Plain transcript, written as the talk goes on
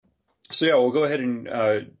So yeah, we'll go ahead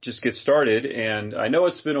and just get started. And I know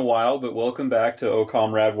it's been a while, but welcome back to O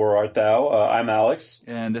Comrade, Where Art Thou? I'm Alex.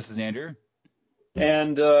 And this is Andrew.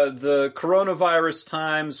 And the coronavirus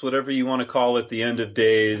times, whatever you want to call it, the end of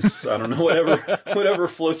days, I don't know, whatever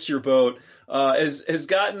floats your boat, has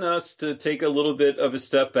gotten us to take a little bit of a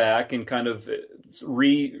step back and kind of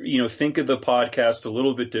think of the podcast a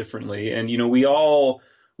little bit differently. And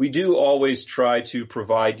we do always try to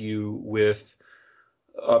provide you with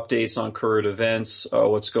updates on current events,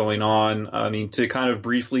 what's going on. I mean, to kind of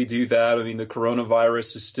briefly do that, I mean, the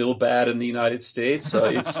coronavirus is still bad in the United States.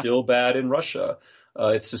 It's still bad in Russia.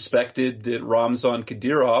 It's suspected that Ramzan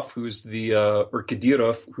Kadyrov, who's the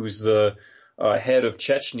head of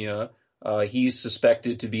Chechnya, he's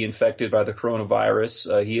suspected to be infected by the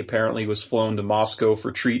coronavirus. He apparently was flown to Moscow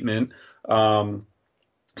for treatment.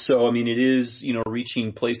 So, I mean, it is,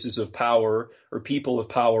 reaching places of power or people of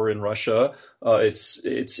power in Russia.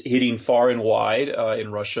 It's hitting far and wide,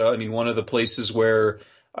 in Russia. I mean, one of the places where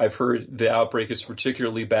I've heard the outbreak is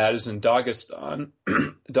particularly bad is in Dagestan,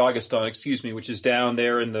 which is down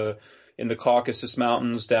there in the Caucasus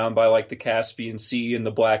Mountains, down by like the Caspian Sea and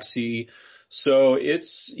the Black Sea. So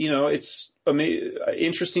it's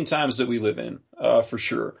interesting times that we live in, for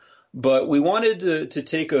sure. But we wanted to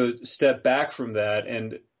take a step back from that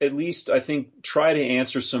and at least, I think, try to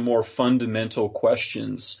answer some more fundamental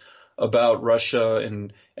questions about Russia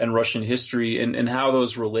and Russian history and how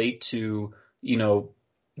those relate to,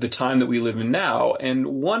 the time that we live in now. And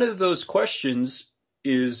one of those questions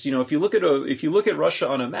is, if you look at Russia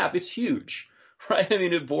on a map, it's huge. Right. I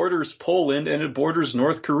mean, it borders Poland and it borders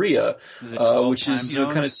North Korea, which is,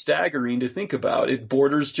 kind of staggering to think about. It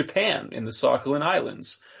borders Japan in the Sakhalin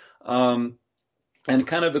Islands. And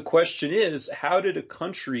kind of the question is, how did a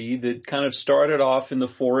country that kind of started off in the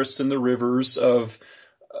forests and the rivers of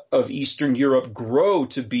Eastern Europe grow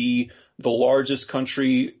to be the largest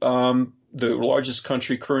country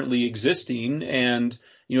currently existing? And,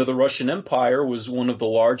 the Russian Empire was one of the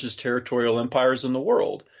largest territorial empires in the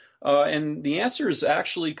world. And the answer is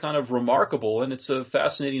actually kind of remarkable, and it's a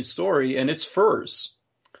fascinating story, and it's furs.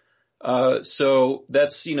 So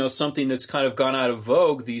that's, something that's kind of gone out of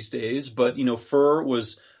vogue these days, but, fur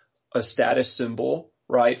was a status symbol,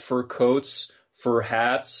 right? Fur coats, fur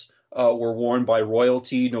hats, were worn by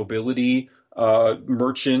royalty, nobility,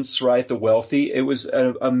 merchants, right? The wealthy. It was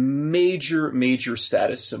a major, major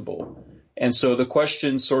status symbol. And so the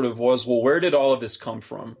question sort of was, well, where did all of this come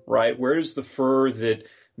from, right? Where does the fur that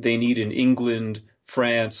they need in England,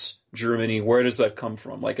 France, Germany, where does that come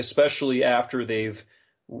from? Like, especially after they've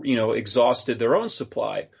exhausted their own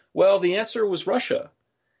supply? Well, the answer was Russia.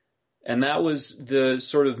 And that was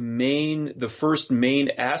the first main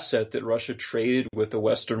asset that Russia traded with the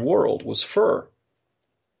Western world was fur.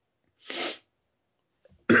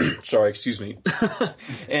 Sorry, excuse me.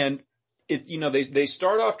 And they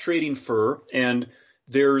start off trading fur, and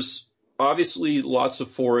there's obviously lots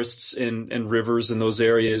of forests and rivers in those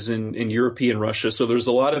areas in European Russia. So there's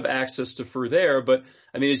a lot of access to fur there. But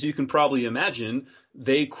I mean, as you can probably imagine,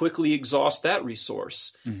 they quickly exhaust that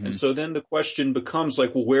resource. Mm-hmm. And so then the question becomes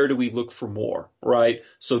like, well, where do we look for more, right?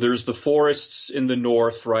 So there's the forests in the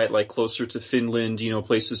north, right? Like closer to Finland,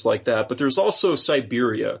 places like that. But there's also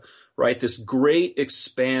Siberia, right? This great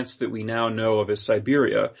expanse that we now know of as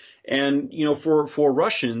Siberia. And, for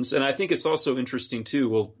Russians, and I think it's also interesting too,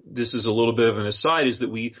 well, this is a little bit of an aside, is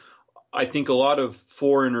that I think a lot of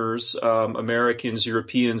foreigners, Americans,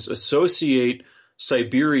 Europeans associate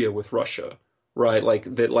Siberia with Russia, right? Like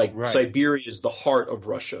that, right. Siberia is the heart of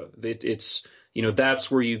Russia. It's,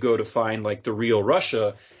 that's where you go to find like the real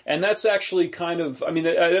Russia. And that's actually kind of, I mean,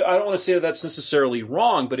 I don't want to say that that's necessarily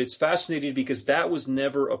wrong, but it's fascinating because that was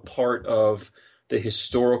never a part of the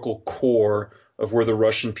historical core of where the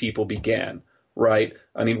Russian people began, right?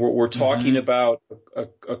 I mean, we're talking about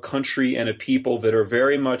a country and a people that are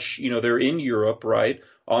very much, they're in Europe, right?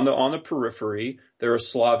 On the periphery. They're a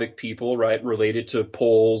Slavic people, right? Related to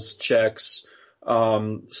Poles, Czechs,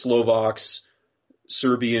 Slovaks,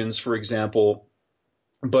 Serbians, for example,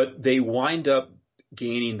 but they wind up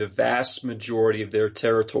gaining the vast majority of their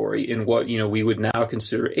territory in what, we would now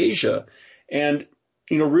consider Asia. And,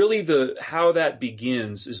 really how that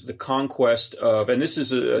begins is the conquest of, and this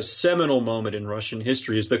is a seminal moment in Russian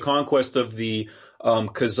history, is the conquest of the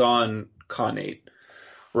Kazan Khanate.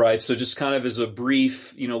 Right. So just kind of as a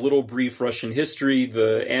brief, little brief Russian history,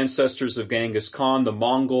 the ancestors of Genghis Khan, the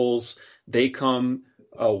Mongols, they come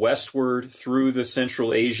westward through the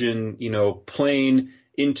Central Asian, plain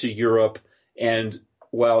into Europe. And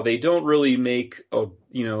while they don't really make a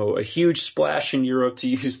huge splash in Europe, to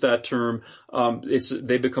use that term,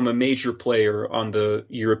 they become a major player on the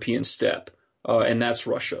European steppe, and that's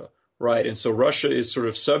Russia, right? And so Russia is sort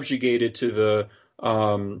of subjugated to the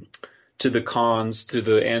Khans, to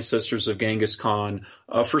the ancestors of Genghis Khan,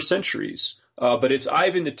 for centuries. But it's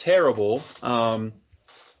Ivan the Terrible,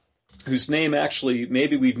 whose name actually,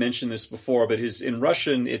 maybe we've mentioned this before, but in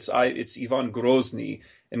Russian, it's Ivan Grozny.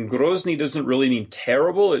 And Grozny doesn't really mean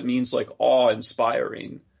terrible. It means like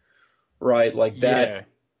awe-inspiring, right? Like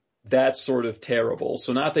that sort of terrible.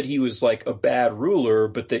 So not that he was like a bad ruler,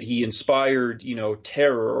 but that he inspired,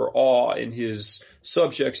 terror or awe in his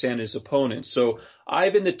subjects and his opponents. So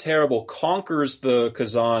Ivan the Terrible conquers the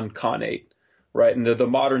Kazan Khanate, right? And the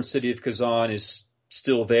modern city of Kazan is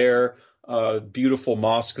still there. Beautiful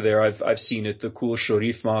mosque there. I've seen it. The Kul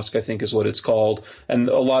Sharif Mosque, I think, is what it's called. And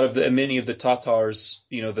many of the Tatars,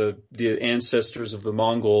 the ancestors of the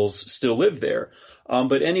Mongols, still live there.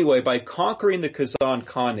 But anyway, by conquering the Kazan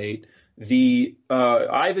Khanate,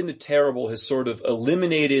 Ivan the Terrible has sort of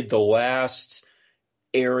eliminated the last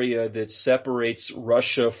area that separates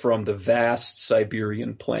Russia from the vast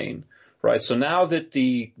Siberian plain, right? So now that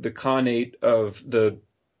the Khanate of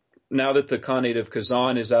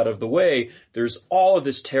Kazan is out of the way, there's all of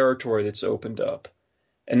this territory that's opened up.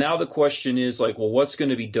 And now the question is like, well, what's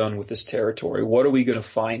going to be done with this territory? What are we going to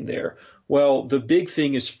find there? Well, the big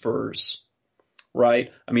thing is furs,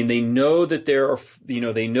 right? I mean, they know that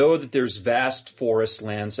there's vast forest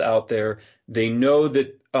lands out there. They know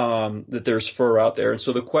that there's fur out there. And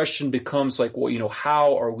so the question becomes like, well,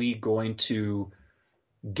 how are we going to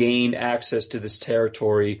gain access to this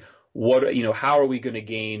territory? How are we going to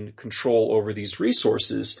gain control over these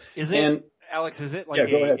resources? Alex, is it like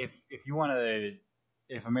go ahead.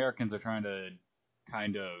 if Americans are trying to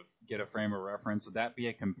kind of get a frame of reference, would that be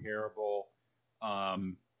a comparable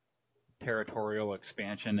territorial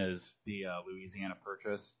expansion as the Louisiana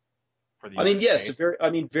Purchase for the United States?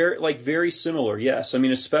 Very similar. Yes. I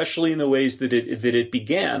mean, especially in the ways that it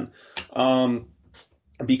began,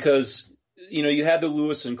 because, you had the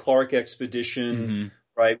Lewis and Clark expedition, mm-hmm.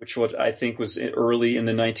 right, which I think was early in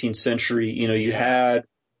the 19th century. You had,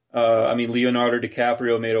 Leonardo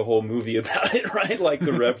DiCaprio made a whole movie about it, right? Like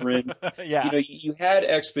The Reverend. Yeah. You had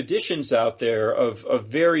expeditions out there of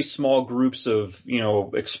very small groups of,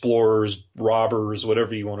 explorers, robbers,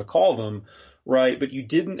 whatever you want to call them, right? But you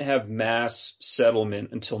didn't have mass settlement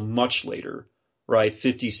until much later, right?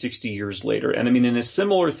 50, 60 years later. And and a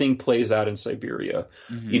similar thing plays out in Siberia.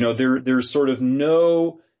 Mm-hmm. There's sort of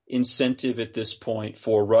no incentive at this point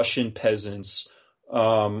for Russian peasants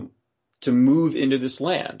to move into this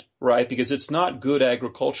land, right? Because it's not good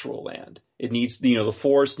agricultural land. It needs, the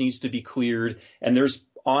forest needs to be cleared, and there's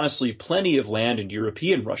honestly plenty of land in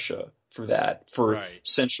European Russia for that, for right.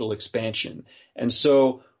 central expansion. And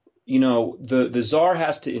so, the Tsar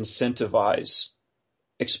has to incentivize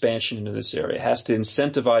expansion into this area, has to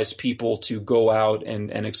incentivize people to go out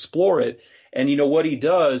and explore it. And what he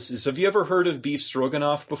does is, have you ever heard of beef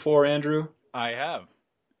stroganoff before, Andrew? I have.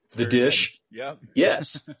 The dish? Good. Yep.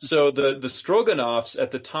 Yes. So the Stroganoffs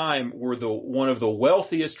at the time were one of the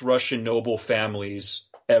wealthiest Russian noble families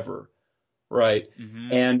ever, right?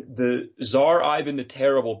 Mm-hmm. And the Tsar Ivan the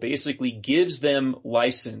Terrible basically gives them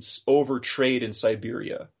license over trade in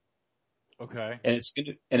Siberia. Okay. And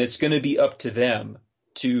it's going to be up to them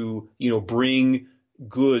to, bring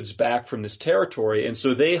goods back from this territory. And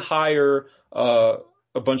so they hire a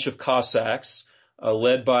bunch of Cossacks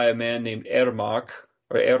led by a man named Ermak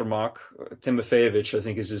Timofeyevich, I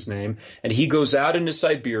think is his name. And he goes out into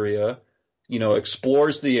Siberia,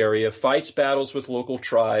 explores the area, fights battles with local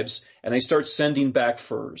tribes, and they start sending back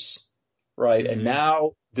furs, right? Mm-hmm. And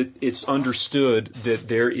now that it's understood that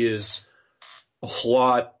there is a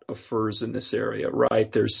lot of furs in this area,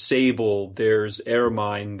 right? There's sable, there's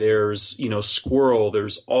ermine, there's, squirrel,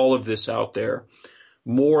 there's all of this out there.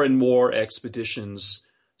 More and more expeditions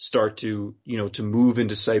start to move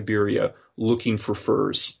into Siberia looking for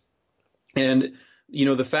furs. And,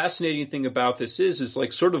 the fascinating thing about this is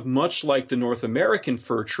like sort of much like the North American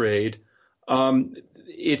fur trade,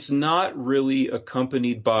 it's not really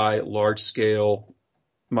accompanied by large scale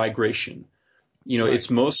migration. Right. It's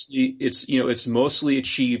mostly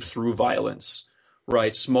achieved through violence,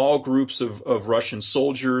 right? Small groups of Russian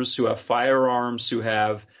soldiers who have firearms, who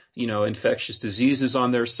have, infectious diseases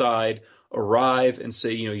on their side, arrive and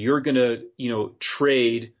say, you're going to,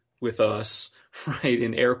 trade with us, right,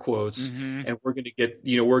 in air quotes, mm-hmm. and we're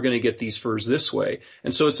going to get these furs this way.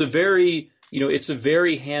 And so it's a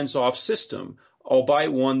very hands-off system,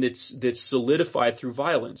 albeit one that's solidified through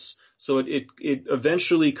violence. So it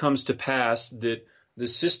eventually comes to pass that the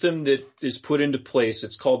system that is put into place,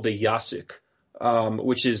 it's called the Yasik,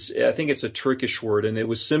 which is, I think it's a Turkish word, and it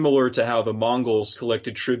was similar to how the Mongols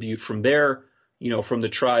collected tribute from from the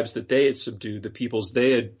tribes that they had subdued, the peoples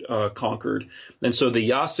they had conquered. And so the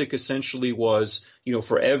Yasik essentially was,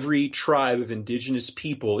 for every tribe of indigenous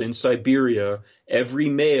people in Siberia, every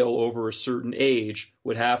male over a certain age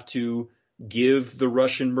would have to give the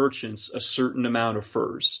Russian merchants a certain amount of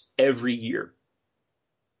furs every year.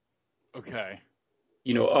 Okay.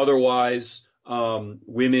 Otherwise,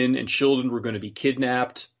 women and children were going to be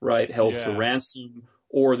kidnapped, right, held for ransom,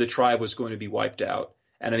 or the tribe was going to be wiped out.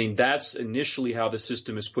 And I mean, that's initially how the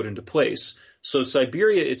system is put into place. So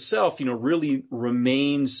Siberia itself, really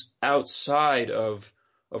remains outside of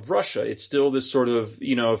Russia. It's still this sort of,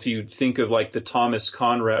 if you think of like the Thomas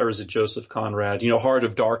Conrad, or is it Joseph Conrad, Heart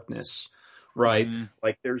of Darkness, right? Mm-hmm.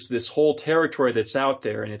 Like there's this whole territory that's out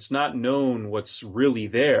there, and it's not known what's really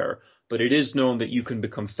there, but it is known that you can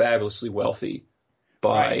become fabulously wealthy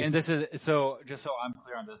by. Right. And this is, so just so I'm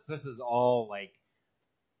clear on this, this is all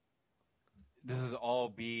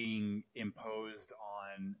being imposed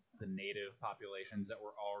on the native populations that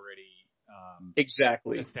were already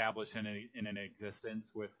exactly established in an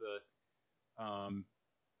existence with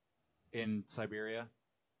in Siberia.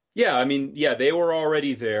 Yeah, I mean, they were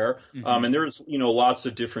already there, Mm-hmm. and there's lots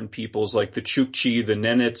of different peoples like the Chukchi, the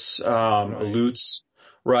Nenets, Aleuts,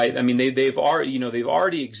 right? I mean, they've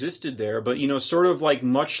already existed there, but sort of like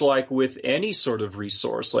much like with any sort of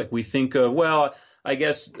resource, like we think of, well, I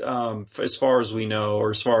guess as far as we know,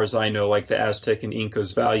 or as far as I know, like the Aztec and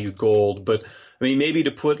Incas valued gold, but I mean, maybe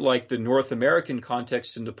to put like the North American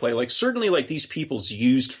context into play, like certainly like these peoples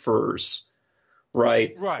used furs,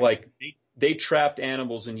 right? Right. Like they trapped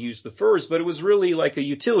animals and used the furs, but it was really like a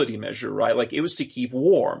utility measure, right? Like it was to keep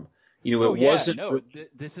warm. It wasn't. No,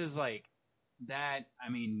 this is like that. I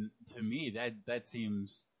mean, to me, that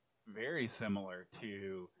seems very similar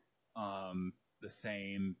to the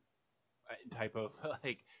same type of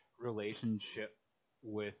like relationship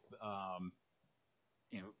with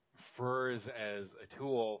furs as a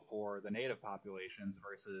tool for the native populations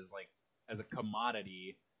versus like as a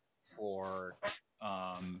commodity for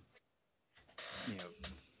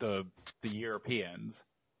the Europeans.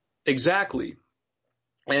 Exactly.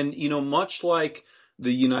 And much like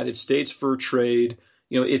the United States fur trade,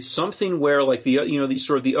 it's something where like the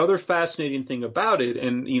sort of the other fascinating thing about it,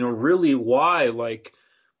 and really why, like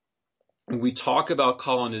when we talk about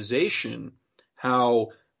colonization, how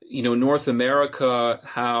North America,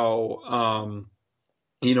 how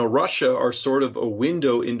Russia are sort of a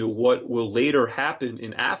window into what will later happen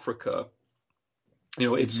in Africa.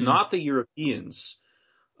 It's Mm-hmm. not the Europeans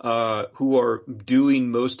who are doing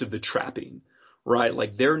most of the trapping, right?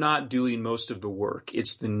 Like they're not doing most of the work.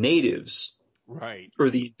 It's the natives, right, or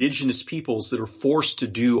the indigenous peoples that are forced to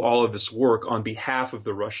do all of this work on behalf of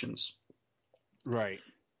the Russians. right.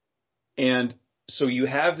 And so you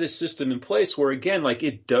have this system in place where, again, like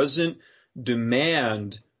it doesn't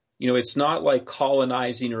demand, it's not like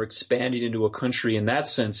colonizing or expanding into a country in that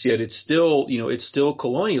sense, yet it's still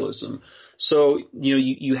colonialism. So,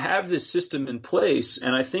 you have this system in place,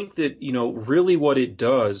 and I think that, really what it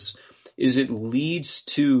does is it leads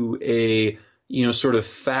to a, sort of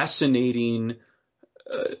fascinating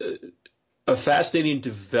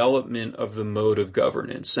development of the mode of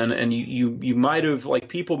governance. And you might have, like,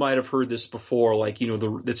 people might have heard this before, like,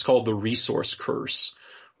 it's called the resource curse,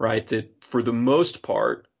 right? That for the most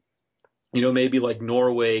part, maybe like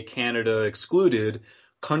Norway, Canada excluded,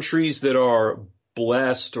 countries that are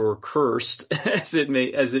blessed or cursed, as it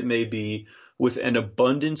may be, with an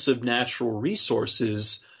abundance of natural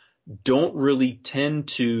resources, don't really tend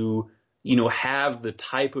to, have the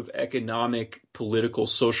type of economic, political,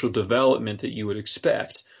 social development that you would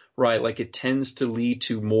expect, right? Like it tends to lead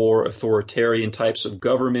to more authoritarian types of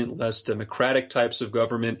government, less democratic types of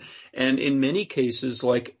government, and in many cases,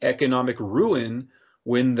 like economic ruin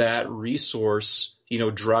when that resource,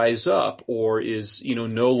 dries up or is,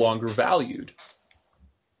 no longer valued.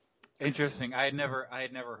 Interesting. I had never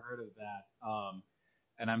heard of that.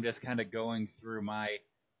 And I'm just kind of going through my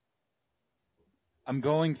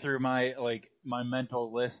like my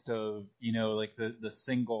mental list of, like the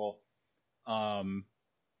single, the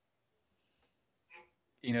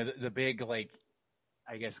big, like,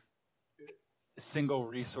 I guess, single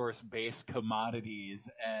resource based commodities,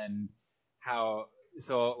 and how,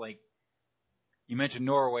 so like, you mentioned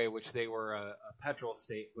Norway, which they were a petrol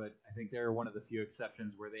state, but I think they're one of the few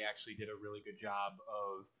exceptions where they actually did a really good job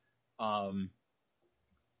of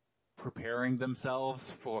preparing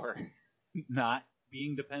themselves for not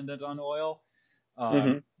being dependent on oil,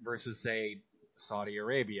 Mm-hmm. versus, say, Saudi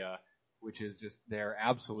Arabia. which is just they're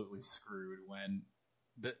absolutely screwed when,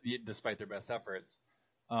 despite their best efforts.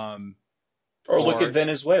 Or look at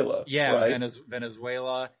Venezuela. Yeah, right?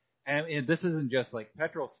 Venezuela, and this isn't just like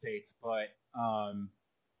petrol states, but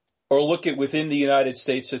Or look at within the United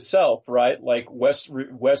States itself, right? Like West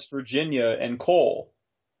Virginia and coal,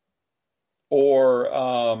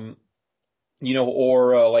 or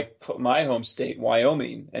like my home state,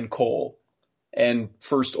 Wyoming, and coal, and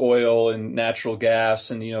first oil and natural gas,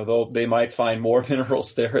 and they might find more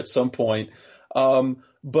minerals there at some point.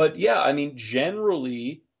 But yeah, I mean,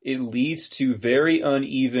 generally it leads to very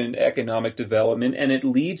uneven economic development, and it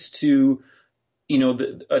leads to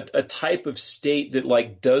a type of state that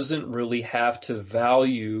like doesn't really have to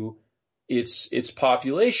value its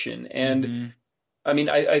population. And I mean,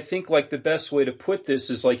 I think like the best way to put this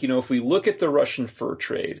is like, if we look at the Russian fur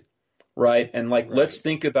trade, right? And like, let's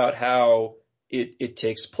think about how it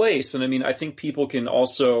takes place. And I mean, I think people can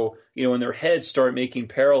also, in their heads start making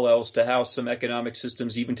parallels to how some economic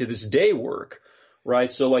systems even to this day work,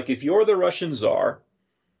 right? So like if you're the Russian czar,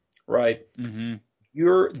 right?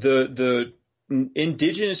 You're the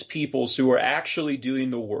indigenous peoples who are actually doing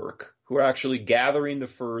the work, who are actually gathering the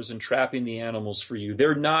furs and trapping the animals for you.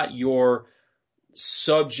 They're not your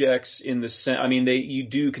subjects in the sense. I mean, you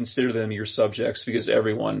do consider them your subjects because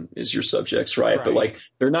everyone is your subjects, right? But like,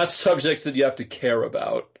 they're not subjects that you have to care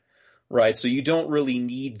about, right? So you don't really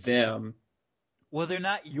need them. Well, they're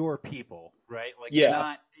not your people, right? Like,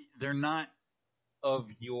 they're not of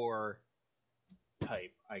your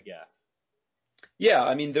type, I guess. Yeah,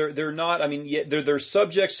 I mean they're not. I mean, they're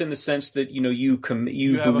subjects in the sense that you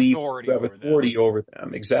believe you have authority over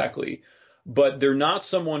them, exactly. But they're not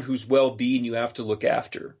someone whose well-being you have to look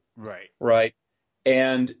after, right?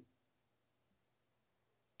 And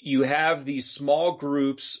you have these small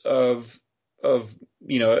groups of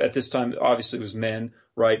at this time obviously it was men,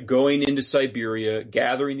 right, going into Siberia,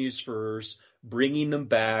 gathering these furs, bringing them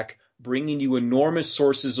back, bringing you enormous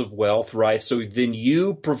sources of wealth, right? So then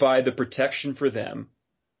you provide the protection for them,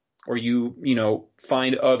 or you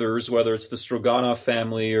find others, whether it's the Stroganov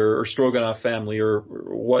family or Stroganov family or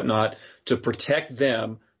whatnot, to protect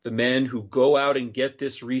them, the men who go out and get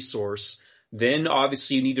this resource. Then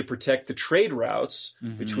obviously you need to protect the trade routes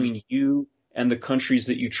between you and the countries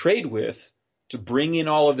that you trade with to bring in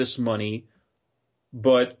all of this money.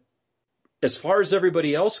 But as far as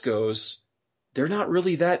everybody else goes, they're not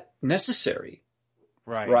really that necessary,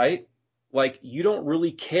 right? Like, you don't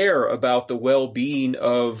really care about the well-being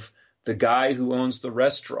of the guy who owns the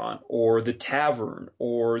restaurant or the tavern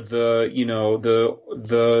or the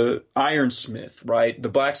ironsmith, right? The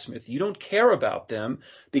blacksmith. You don't care about them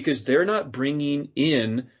because they're not bringing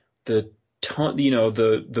in the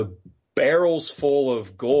barrels full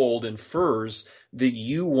of gold and furs that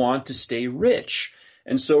you want to stay rich.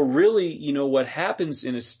 And so really, what happens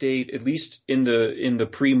in a state, at least in the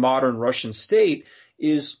pre-modern Russian state,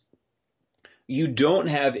 is you don't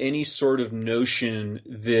have any sort of notion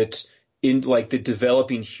that that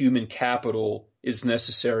developing human capital is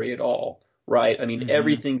necessary at all, right? I mean,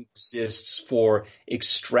 everything exists for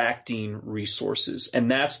extracting resources. And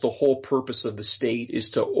that's the whole purpose of the state, is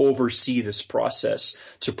to oversee this process,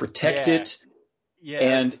 to protect it. Yes.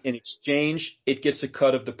 And in exchange, it gets a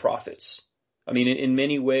cut of the profits. I mean, in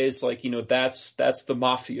many ways, like, that's the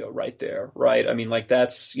mafia right there, right? I mean, like,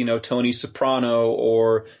 that's, Tony Soprano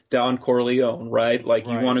or Don Corleone, right? Like,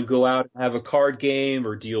 you want to go out and have a card game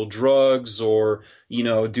or deal drugs or,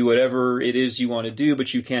 do whatever it is you want to do,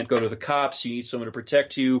 but you can't go to the cops. You need someone to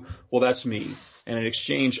protect you. Well, that's me. And in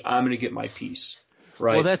exchange, I'm going to get my piece,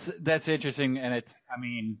 right? Well, that's interesting. And it's a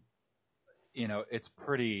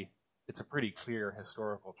pretty clear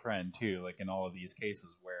historical trend too, like in all of these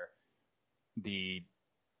cases where the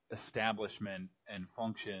establishment and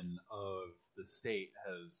function of the state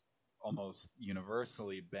has almost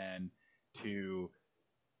universally been to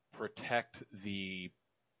protect the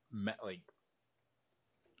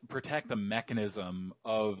mechanism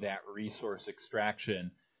of that resource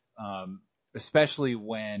extraction, especially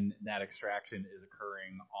when that extraction is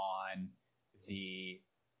occurring on the,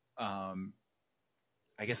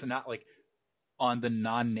 I guess not like on the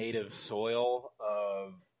non-native soil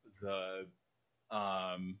of the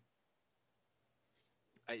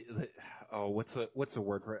what's the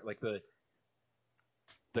word for it? Like the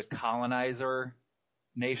colonizer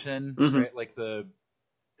nation, right? Like the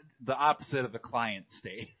opposite of the client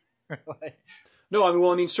state. No, I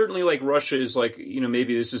mean, certainly, like, Russia is like,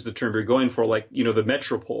 maybe this is the term you're going for, like, the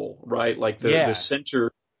metropole, right? Like the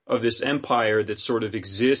center of this empire that sort of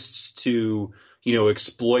exists to,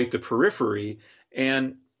 exploit the periphery.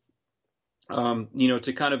 And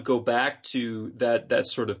To kind of go back to that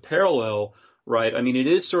sort of parallel, right? I mean, it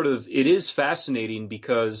is fascinating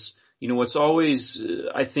because, what's always,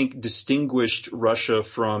 I think, distinguished Russia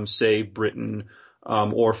from, say, Britain,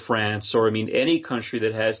 or France, or, I mean, any country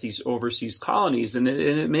that has these overseas colonies, and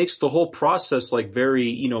it makes the whole process like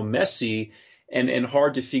very, messy and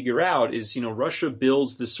hard to figure out is, Russia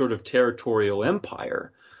builds this sort of territorial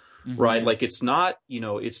empire, right? Like it's not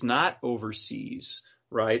overseas,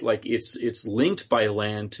 right? Like it's linked by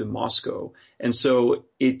land to Moscow. And so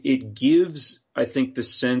it gives, I think, the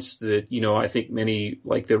sense that, I think many,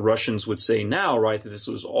 like the Russians would say now, right, that this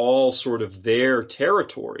was all sort of their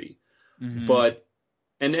territory. But,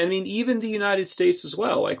 and I mean, even the United States as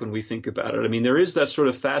well, like when we think about it, I mean, there is that sort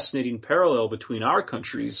of fascinating parallel between our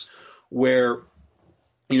countries where,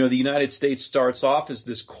 the United States starts off as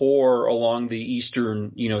this core along the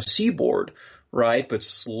eastern, seaboard, right? But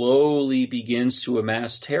slowly begins to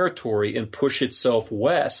amass territory and push itself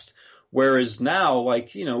west. Whereas now,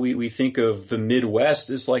 like, we think of the Midwest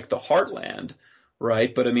as like the heartland,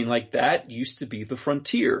 right? But I mean, like that used to be the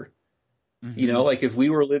frontier. Like if we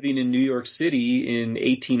were living in New York City in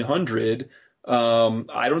 1800,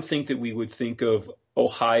 I don't think that we would think of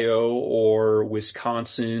Ohio or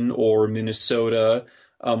Wisconsin or Minnesota,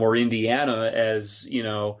 or Indiana as,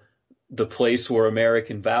 the place where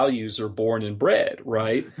American values are born and bred,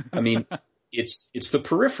 right? I mean, it's the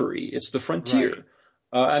periphery, it's the frontier.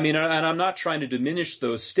 Right. I mean, and I'm not trying to diminish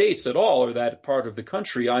those states at all or that part of the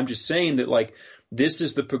country. I'm just saying that like this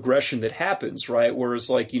is the progression that happens, right? Whereas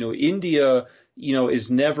like, India,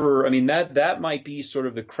 is never, I mean, that might be sort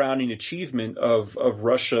of the crowning achievement of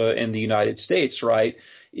Russia and the United States, right?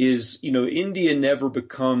 Is, India never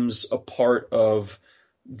becomes a part of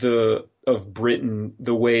Britain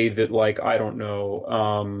the way that like, I don't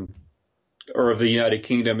know, or of the United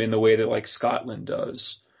Kingdom in the way that like Scotland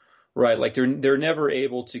does, right? Like they're never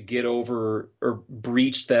able to get over or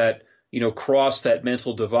breach that, cross that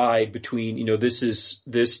mental divide between,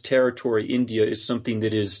 this territory, India, is something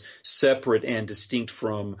that is separate and distinct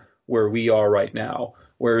from where we are right now.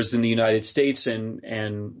 Whereas in the United States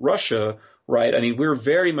and Russia, right? I mean, we're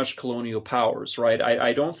very much colonial powers, right?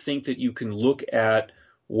 I don't think that you can look at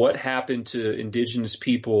what happened to indigenous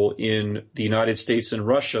people in the United States and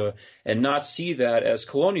Russia and not see that as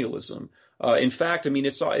colonialism. In fact, I mean,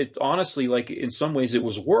 it's honestly like in some ways it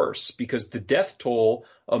was worse because the death toll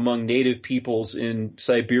among native peoples in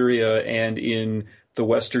Siberia and in the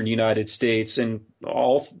Western United States and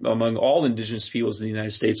among all indigenous peoples in the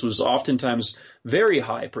United States was oftentimes very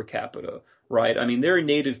high per capita. Right. I mean, there are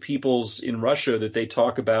native peoples in Russia that they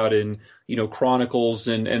talk about in, chronicles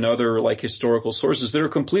and other like historical sources that are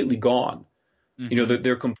completely gone, that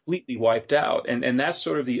they're completely wiped out. And that's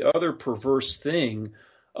sort of the other perverse thing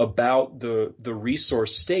about the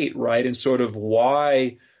resource state. Right. And sort of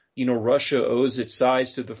why, Russia owes its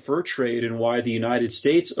size to the fur trade and why the United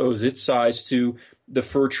States owes its size to the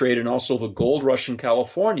fur trade and also the gold rush in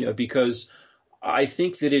California, because I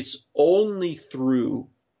think that it's only through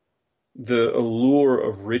the allure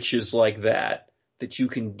of riches like that you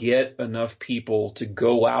can get enough people to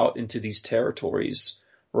go out into these territories,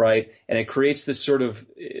 right? And it creates this sort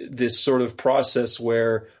of process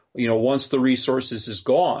where, once the resources is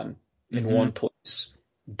gone in one place,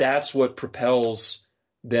 that's what propels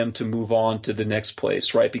them to move on to the next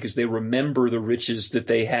place, right? Because they remember the riches that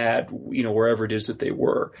they had, wherever it is that they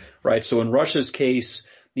were, right? So in Russia's case,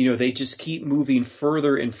 they just keep moving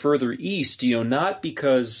further and further east, not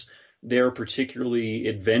because they're particularly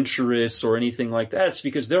adventurous or anything like that. It's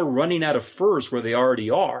because they're running out of furs where they already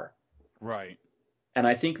are. Right. And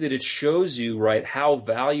I think that it shows you, right, how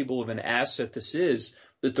valuable of an asset this is,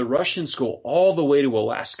 that the Russians go all the way to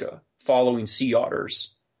Alaska following sea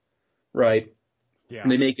otters, right? Yeah.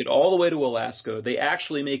 And they make it all the way to Alaska. They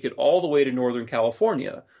actually make it all the way to Northern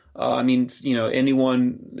California. I mean,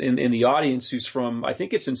 anyone in the audience who's from, I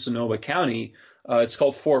think it's in Sonoma County, it's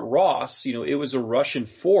called Fort Ross. It was a Russian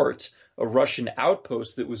fort, a Russian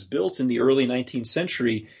outpost that was built in the early 19th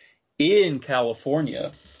century in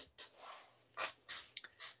California.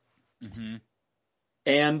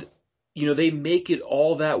 And, they make it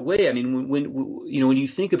all that way. I mean, when you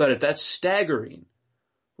think about it, that's staggering,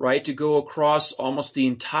 right? To go across almost the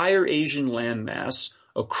entire Asian landmass,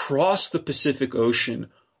 across the Pacific Ocean,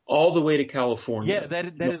 all the way to California. Yeah,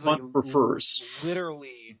 that is like furs.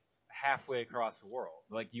 Literally halfway across the world.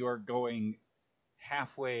 Like you are going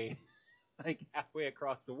halfway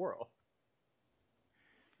across the world.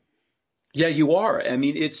 Yeah, you are. I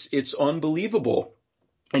mean, it's unbelievable.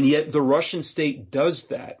 And yet the Russian state does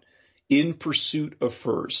that in pursuit of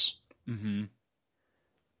furs.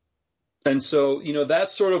 And so,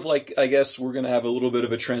 that's sort of like, I guess we're going to have a little bit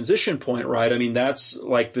of a transition point, right? I mean, that's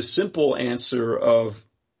like the simple answer of,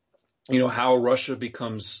 how Russia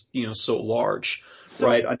becomes, so large,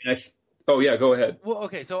 right? So, I mean, oh yeah, go ahead. well,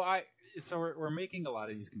 okay, so we're making a lot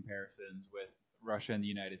of these comparisons with Russia and the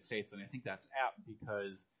United States, and I think that's apt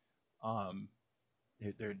because um,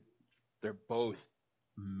 they're they're both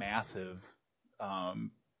massive,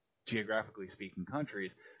 geographically speaking,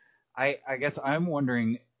 countries. I guess I'm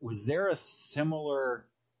wondering,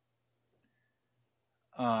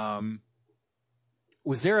 um,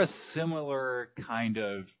 was there a similar kind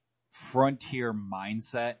of frontier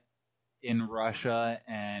mindset in Russia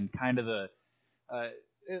and kind of the uh,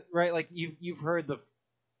 right, like you've heard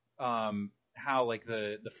how like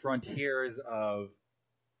the frontiers of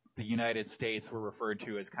the United States were referred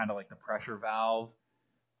to as kind of like the pressure valve,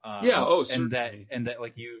 Yeah. Oh, and that certainly.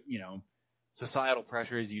 societal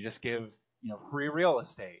pressures, you just give free real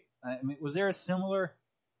estate. I mean, was there a similar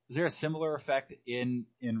effect in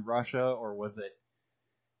Russia, or was it?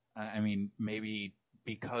 I mean, maybe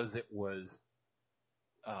because it was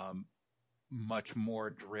um, much more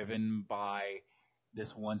driven by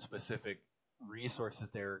this one specific resource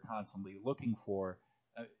that they're constantly looking for.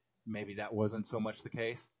 Uh, Maybe that wasn't so much the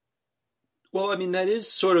case. Well, I mean, that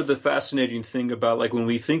is sort of the fascinating thing about like when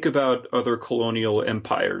we think about other colonial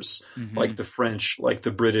empires, Mm-hmm. like the French, like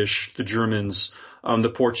the British, the Germans, the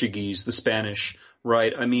Portuguese, the Spanish,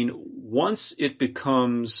 right? I mean, once it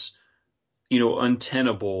becomes,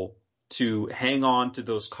 untenable to hang on to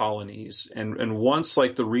those colonies and once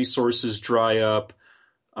like the resources dry up,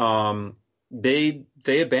 they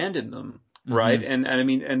abandon them, right? Mm-hmm. And I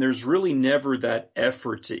mean, and there's really never that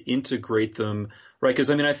effort to integrate them, right? Because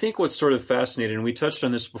I mean, I think what's sort of fascinating, and we touched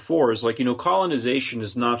on this before, is like, colonization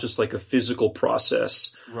is not just like a physical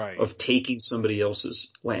process Right. of taking somebody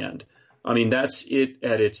else's land. I mean, that's it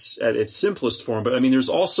at its simplest form. But I mean, there's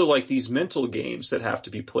also like these mental games that have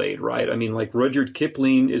to be played, right? I mean, like Rudyard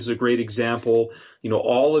Kipling is a great example.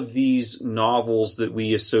 All of these novels that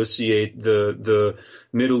we associate the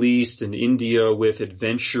Middle East and India with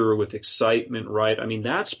adventure, with excitement, right? I mean,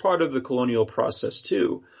 that's part of the colonial process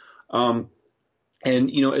too. Um,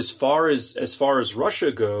 and as far as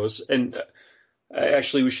Russia goes, and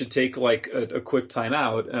actually we should take like a quick time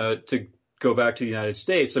out to go back to the United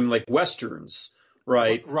States. I mean, like Westerns,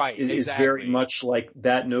 right, Right. is very Exactly. much like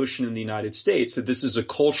that notion in the United States that this is a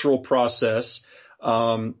cultural process,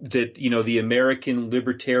 that, the American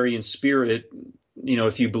libertarian spirit,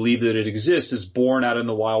 if you believe that it exists, is born out in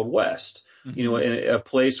the Wild West. Mm-hmm. In a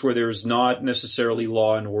place where there's not necessarily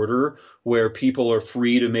law and order, where people are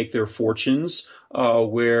free to make their fortunes,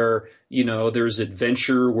 where, there's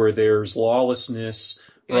adventure, where there's lawlessness,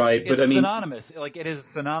 right? But It's I mean, synonymous. Like it is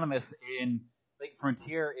synonymous in like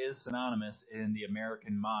frontier is synonymous in the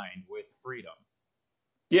American mind with freedom.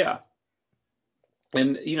 yeah.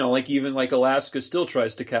 And, like even like Alaska still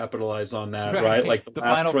tries to capitalize on that, right? Right. Like the The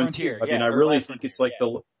last final frontier. frontier. I mean, Yeah. I Or really last think frontier.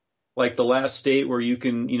 it's like the last state where you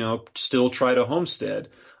can, still try to homestead.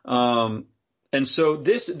 Um, and so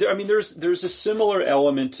I mean, there's a similar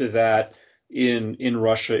element to that in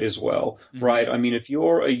Russia as well, Yeah. Mm-hmm. right? I mean, if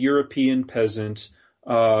you're a European peasant,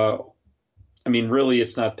 I mean, really,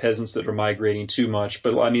 it's not peasants that are migrating too much,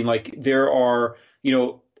 but I mean, like there are,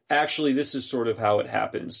 actually, this is sort of how it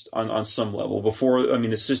happens on some level. Before, I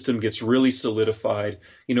mean, the system gets really solidified.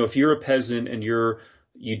 If you're a peasant and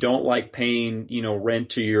you don't like paying, rent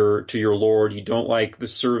to your lord, you don't like the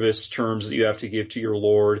service terms that you have to give to your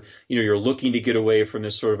lord, you're looking to get away from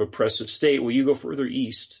this sort of oppressive state. Well, you go further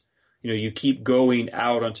east. You keep going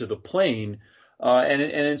out onto the plain. And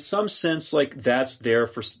in some sense, like that's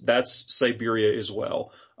Siberia as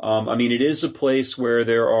well. I mean, it is a place where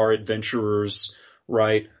there are adventurers,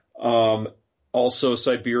 right? Um, Also,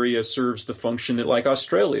 Siberia serves the function that like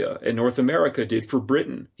Australia and North America did for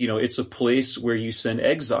Britain. It's a place where you send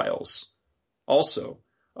exiles. Also,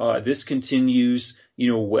 this continues,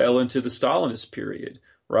 well into the Stalinist period,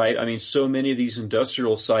 right? I mean, so many of these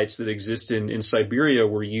industrial sites that exist in Siberia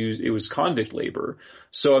it was convict labor.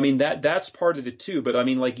 So, I mean, that's part of it too. But I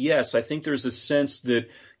mean, like, yes, I think there's a sense that,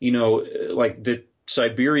 like that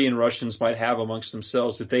Siberian Russians might have amongst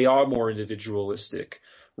themselves that they are more individualistic,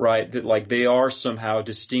 right? That like they are somehow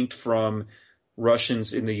distinct from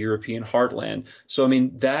Russians in the European heartland. So, I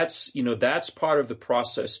mean, that's part of the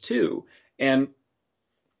process too. And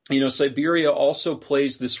Siberia also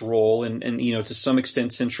plays this role, and to some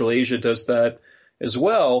extent, Central Asia does that as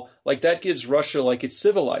well. Like that gives Russia like its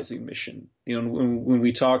civilizing mission. When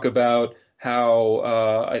we talk about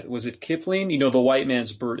how was it Kipling? The white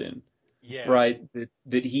man's burden, Yeah. right?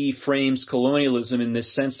 That he frames colonialism in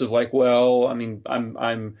this sense of like, well, I mean,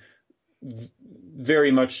 I'm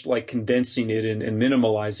very much like condensing it and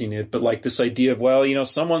minimalizing it, but like this idea of, well,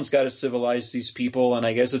 someone's got to civilize these people, and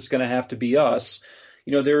I guess it's going to have to be us.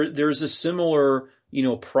 There's a similar,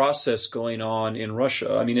 process going on in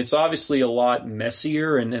Russia. I mean, it's obviously a lot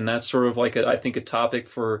messier, and that's sort of like I think a topic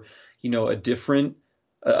for, a different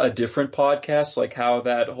podcast, like how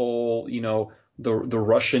that whole, the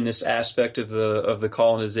Russianness aspect of the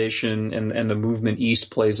colonization and the movement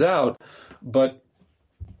east plays out. But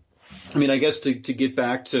I mean, I guess to get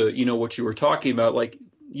back to, what you were talking about, like,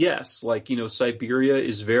 yes, like, Siberia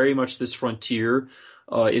is very much this frontier.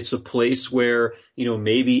 It's a place where,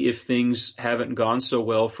 maybe if things haven't gone so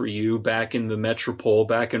well for you back in the metropole,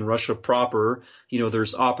 back in Russia proper,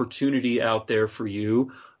 there's opportunity out there for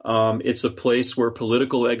you. It's a place where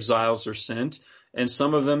political exiles are sent, and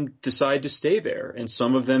some of them decide to stay there, and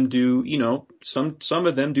some of them do, some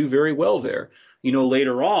of them do very well there.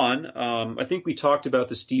 Later on, I think we talked about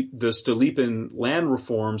the Stolypin land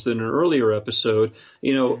reforms in an earlier episode.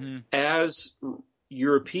 As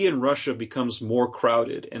European Russia becomes more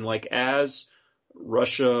crowded, and like as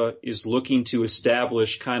Russia is looking to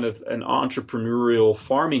establish kind of an entrepreneurial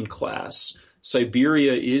farming class,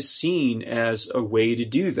 Siberia is seen as a way to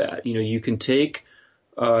do that. You can take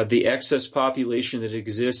the excess population that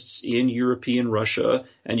exists in European Russia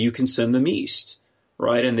and you can send them east,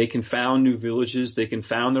 right? And they can found new villages, they can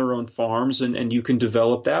found their own farms, and you can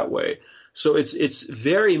develop that way. So it's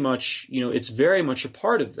very much, it's very much a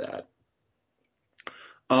part of that.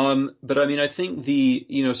 But I mean, I think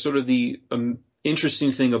the, sort of the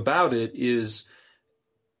interesting thing about it is,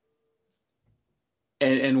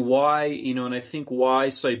 and why, and I think why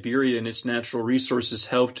Siberia and its natural resources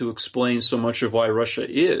help to explain so much of why Russia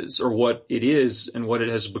is, or what it is and what it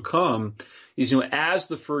has become, is, as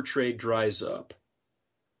the fur trade dries up,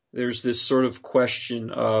 there's this sort of question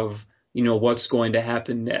of, what's going to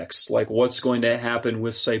happen next? Like, what's going to happen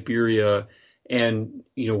with Siberia, and,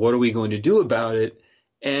 what are we going to do about it?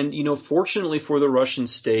 And, fortunately for the Russian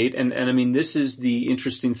state, and I mean, this is the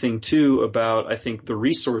interesting thing too about, I think, the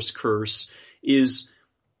resource curse, is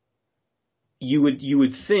you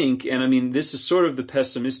would think, and I mean, this is sort of the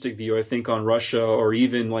pessimistic view, I think, on Russia, or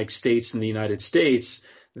even like states in the United States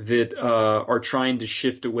that are trying to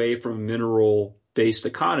shift away from a mineral-based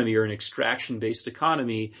economy or an extraction-based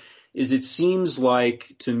economy, is it seems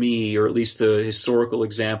like to me, or at least the historical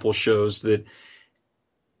example shows, that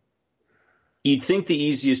you'd think the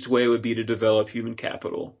easiest way would be to develop human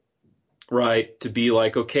capital, right? To be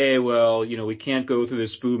like, okay, well, we can't go through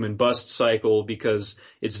this boom and bust cycle because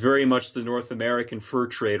it's very much the North American fur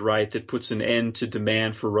trade, right, that puts an end to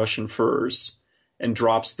demand for Russian furs and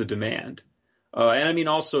drops the demand. And I mean,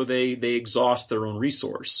 also they exhaust their own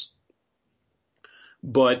resource.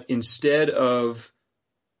 But instead of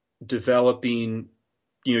developing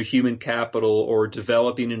human capital or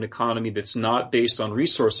developing an economy that's not based on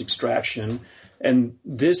resource extraction. And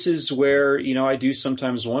this is where, I do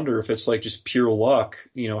sometimes wonder if it's like just pure luck,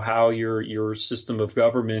 how your system of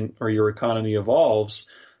government or your economy evolves.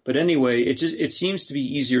 But anyway, it seems to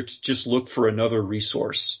be easier to just look for another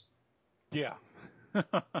resource. Yeah.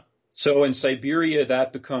 So in Siberia,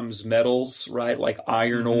 that becomes metals, right? Like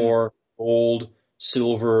iron ore, gold,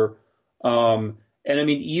 silver, and I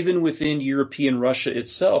mean, even within European Russia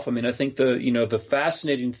itself, I mean, I think the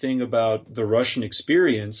fascinating thing about the Russian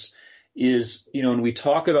experience is, when we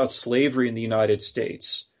talk about slavery in the United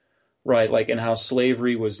States, right, like, and how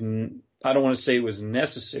slavery was, I don't want to say it was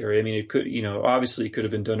necessary. I mean, it could, obviously it could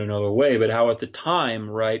have been done another way, but how at the time,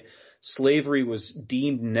 right, slavery was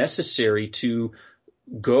deemed necessary to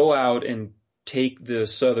go out and take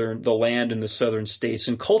the land in the southern states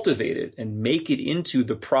and cultivate it and make it into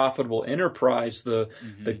the profitable enterprise, the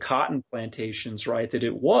cotton plantations, right, that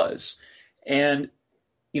it was. And,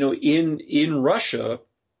 in Russia,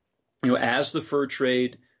 as the fur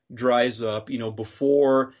trade dries up,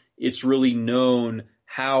 before it's really known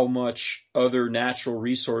how much other natural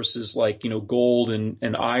resources like, gold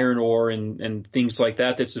and iron ore and things like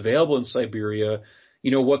that's available in Siberia,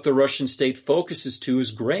 what the Russian state focuses to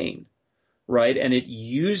is grain. Right. And it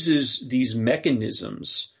uses these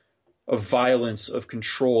mechanisms of violence, of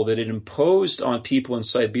control that it imposed on people in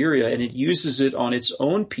Siberia, and it uses it on its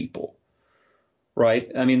own people.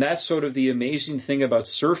 Right. I mean, that's sort of the amazing thing about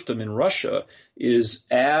serfdom in Russia, is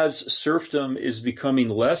as serfdom is becoming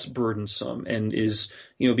less burdensome and is,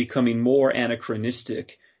 becoming more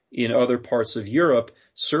anachronistic in other parts of Europe,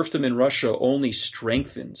 serfdom in Russia only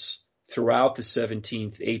strengthens throughout the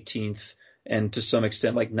 17th, 18th, and to some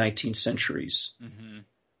extent like 19th centuries.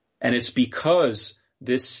 And it's because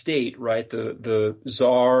this state, right, the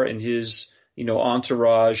Tsar and his,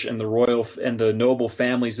 entourage and the royal and the noble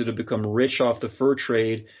families that have become rich off the fur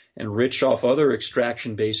trade and rich off other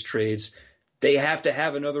extraction-based trades, they have to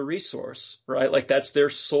have another resource, right? Like that's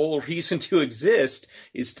their sole reason to exist,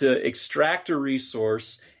 is to extract a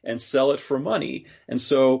resource and sell it for money. And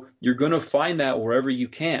so you're going to find that wherever you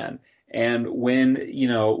can. And when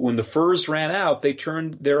the furs ran out, they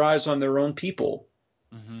turned their eyes on their own people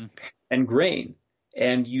and grain.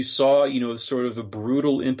 And you saw, sort of the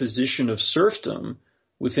brutal imposition of serfdom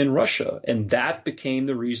within Russia. And that became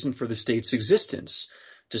the reason for the state's existence,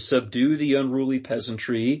 to subdue the unruly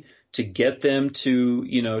peasantry, to get them to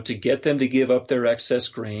give up their excess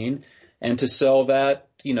grain and to sell that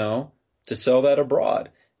abroad.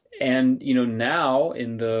 And, now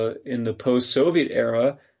in the post-Soviet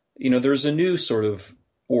era, there's a new sort of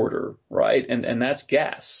order, right? And that's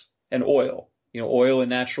gas and oil, oil and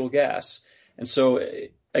natural gas. And so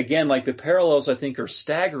again, like the parallels I think are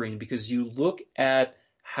staggering, because you look at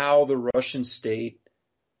how the Russian state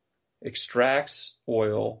extracts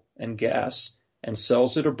oil and gas and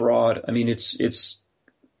sells it abroad. I mean, it's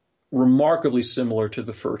remarkably similar to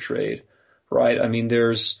the fur trade, right? I mean,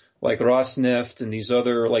 there's like Rosneft and these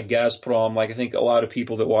other, like Gazprom, like I think a lot of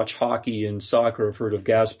people that watch hockey and soccer have heard of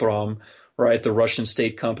Gazprom, right? The Russian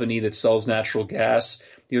state company that sells natural gas.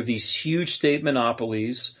 You have these huge state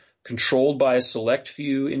monopolies controlled by a select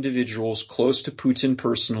few individuals close to Putin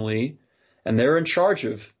personally, and they're in charge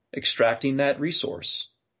of extracting that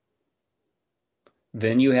resource.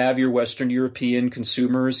 Then you have your Western European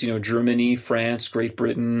consumers, Germany, France, Great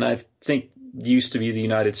Britain, I think used to be the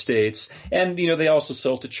United States. And, they also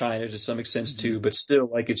sell to China to some extent too, but still,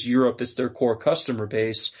 like, it's Europe that's their core customer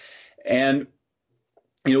base. And,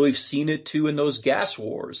 we've seen it too in those gas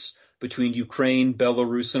wars between Ukraine,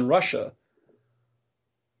 Belarus, and Russia.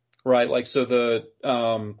 Right. Like, so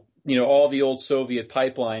all the old Soviet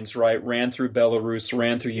pipelines, right, ran through Belarus,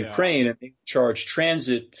 ran through Ukraine, and they charged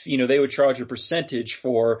transit, they would charge a percentage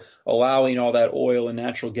for allowing all that oil and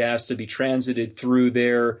natural gas to be transited through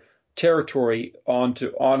their territory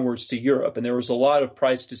onwards to Europe. And there was a lot of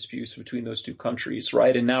price disputes between those two countries,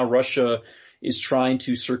 right? And now Russia is trying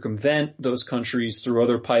to circumvent those countries through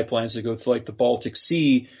other pipelines that go through like the Baltic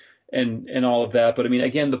Sea and all of that. But I mean,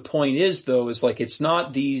 again, the point is though, is like, it's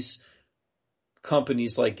not these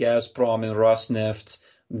companies like Gazprom and Rosneft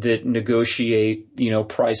that negotiate,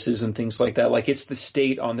 prices and things like that. Like, it's the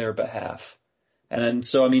state on their behalf. And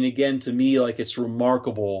so, I mean, again, to me, like, it's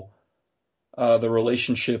remarkable, the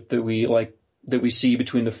relationship that we see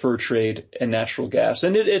between the fur trade and natural gas.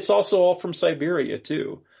 And it's also all from Siberia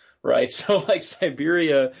too, right? So like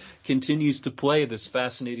Siberia continues to play this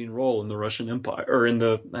fascinating role in the Russian Empire, or in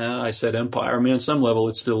I said empire. I mean, on some level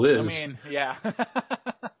it still is. I mean, yeah.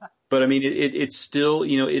 But I mean, it's still,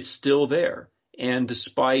 it's still there. And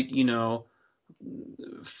despite,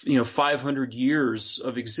 500 years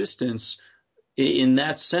of existence, in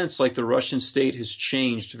that sense, like, the Russian state has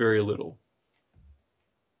changed very little.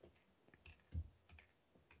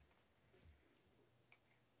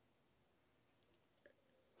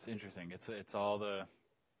 It's interesting. It's all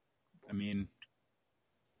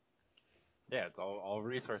it's all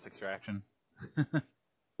resource extraction.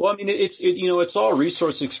 Well, I mean, it's all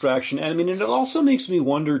resource extraction. And I mean, and it also makes me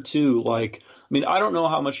wonder too, like, I mean, I don't know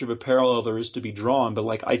how much of a parallel there is to be drawn, but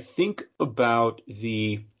like, I think about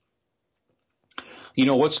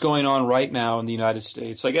what's going on right now in the United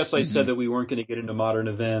States. I guess I said that we weren't going to get into modern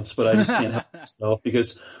events, but I just can't help myself,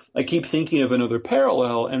 because I keep thinking of another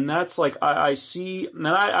parallel. And that's like, I see, and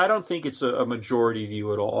I don't think it's a majority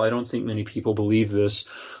view at all. I don't think many people believe this,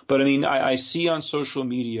 but I mean, I see on social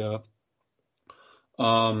media,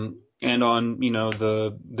 and on,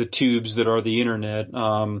 the tubes that are the internet,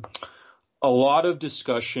 a lot of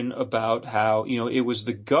discussion about how, it was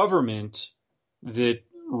the government that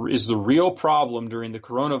is the real problem during the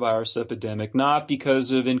coronavirus epidemic, not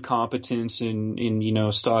because of incompetence in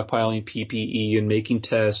stockpiling PPE and making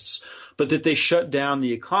tests, but that they shut down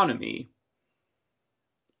the economy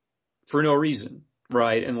for no reason,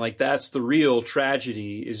 right? And like, that's the real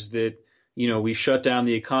tragedy, is that, we shut down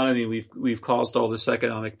the economy. We've caused all this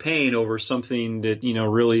economic pain over something that,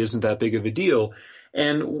 really isn't that big of a deal.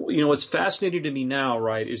 And, what's fascinating to me now,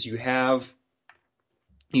 right, is you have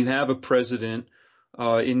a president,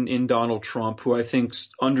 in Donald Trump, who I think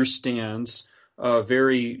understands,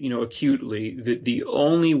 very, acutely that the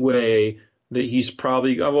only way that he's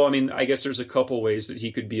probably, well, I mean, I guess there's a couple ways that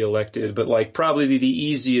he could be elected, but like, probably the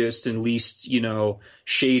easiest and least,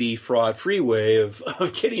 shady, fraud-free way of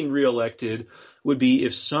getting reelected would be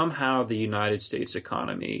if somehow the United States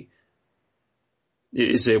economy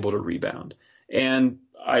is able to rebound. And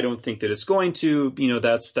I don't think that it's going to,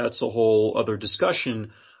 that's a whole other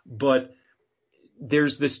discussion. But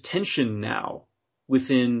there's this tension now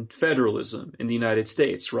within federalism in the United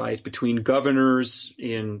States, right? Between governors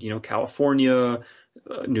in, California,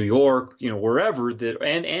 New York, wherever that,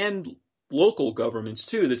 and local governments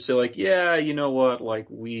too, that say like, yeah, you know what, like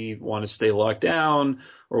we want to stay locked down,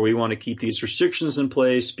 or we want to keep these restrictions in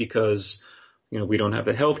place because, we don't have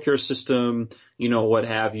a healthcare system, what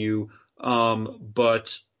have you.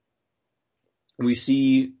 But we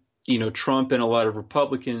see, Trump and a lot of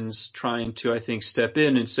Republicans trying to, I think, step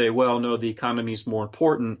in and say, well, no, the economy is more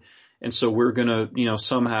important. And so we're going to,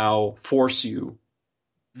 somehow force you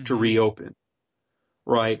to reopen.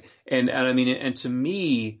 Right. And I mean, and to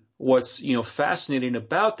me, what's, fascinating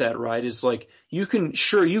about that, right, is like, you can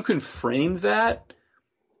frame that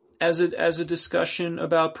as a discussion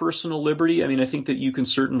about personal liberty. I mean, I think that you can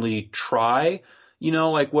certainly try,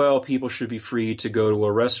 like, well, people should be free to go to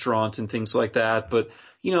a restaurant and things like that. But,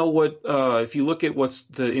 if you look at what's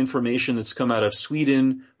the information that's come out of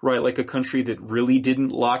Sweden, right, like a country that really didn't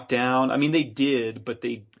lock down. I mean, they did, but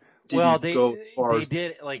they didn't go as far as.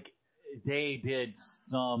 They did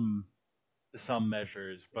some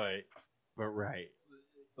measures, but right,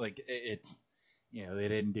 like it's, they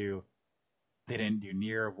didn't do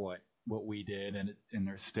near what we did, and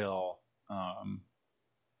they're still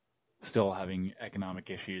having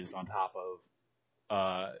economic issues on top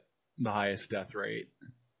of the highest death rate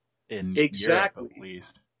in Europe, at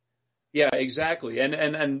least. Yeah, exactly.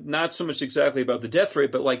 And not so much exactly about the death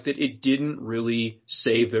rate, but like that it didn't really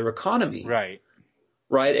save their economy. Right.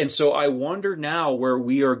 Right. And so I wonder now where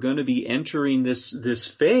we are going to be entering this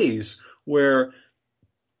phase where,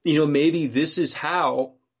 maybe this is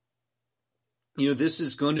how, this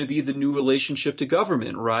is going to be the new relationship to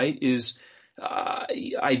government, right?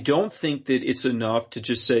 I don't think that it's enough to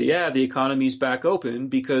just say, yeah, the economy's back open,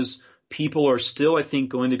 because people are still, I think,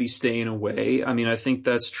 going to be staying away. I mean, I think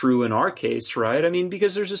that's true in our case, right? I mean,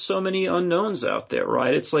 because there's just so many unknowns out there,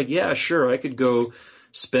 right? It's like, yeah, sure, I could go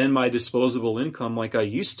spend my disposable income like I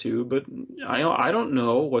used to, but I don't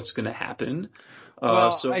know what's going to happen.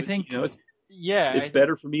 So I think, it's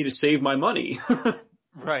better for me to save my money.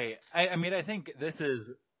 Right. I mean, I think this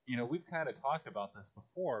is, we've kind of talked about this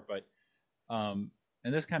before, but, and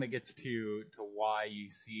this kind of gets to why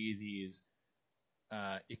you see these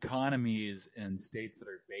economies in states that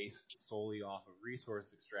are based solely off of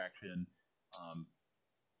resource extraction,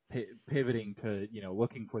 pivoting to,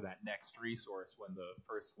 looking for that next resource when the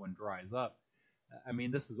first one dries up. I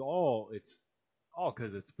mean, it's all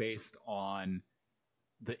because it's based on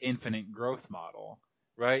the infinite growth model,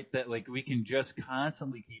 right? That like we can just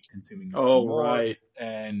constantly keep consuming more, right.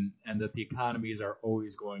 and that the economies are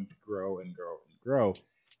always going to grow and grow and grow.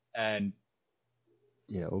 And,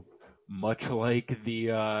 much like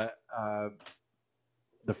the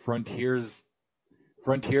frontiers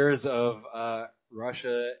of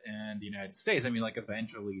Russia and the United States, I mean, like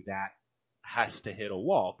eventually that has to hit a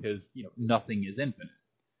wall because, nothing is infinite.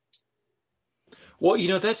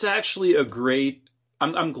 Well, that's actually a great,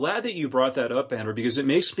 I'm glad that you brought that up, Andrew, because it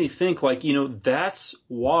makes me think like, that's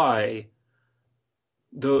why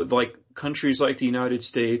countries like the United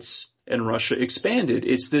States and Russia expanded.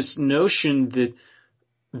 It's this notion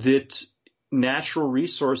that natural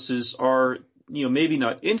resources are, maybe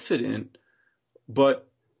not infinite, but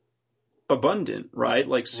abundant, right?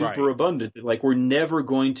 Like super abundant. Like we're never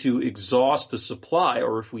going to exhaust the supply,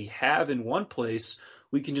 or if we have in one place,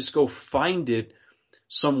 we can just go find it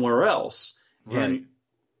somewhere else. Right.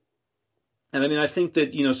 And I mean, I think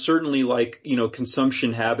that, certainly like,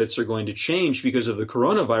 consumption habits are going to change because of the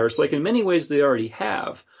coronavirus. Like in many ways they already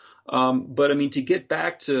have. But I mean, to get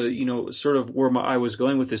back to, sort of where I was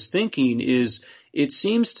going with this thinking is, it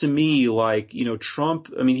seems to me like,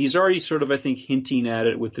 Trump, I mean, he's already sort of, I think, hinting at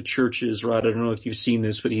it with the churches, right? I don't know if you've seen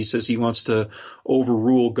this, but he says he wants to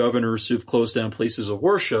overrule governors who've closed down places of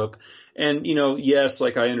worship. And, yes,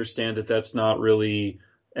 like I understand that that's not really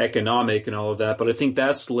economic and all of that, but I think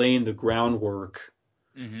that's laying the groundwork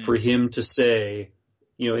for him to say,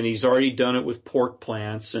 and he's already done it with pork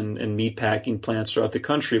plants and meat packing plants throughout the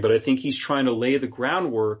country, but I think he's trying to lay the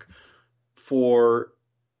groundwork for,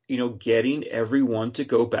 getting everyone to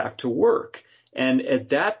go back to work. And at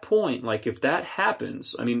that point, like if that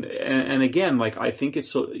happens, I mean, and again, like I think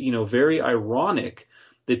it's, very ironic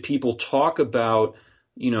that people talk about,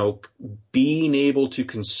 being able to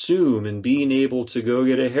consume and being able to go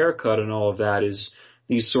get a haircut and all of that is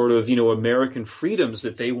these sort of, American freedoms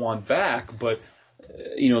that they want back. But,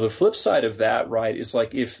 the flip side of that, right, is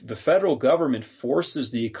like if the federal government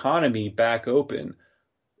forces the economy back open,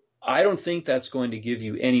 I don't think that's going to give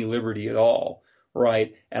you any liberty at all.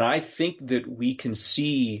 right? And I think that we can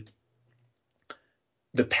see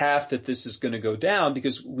the path that this is going to go down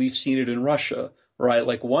because we've seen it in Russia, right?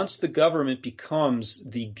 Like once the government becomes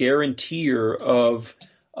the guarantor of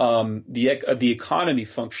the economy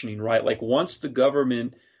functioning, right? Like once the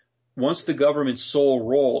government's sole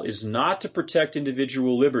role is not to protect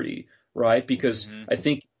individual liberty, right? Because I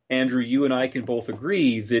think, Andrew, you and I can both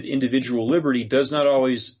agree that individual liberty does not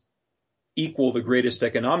always equal the greatest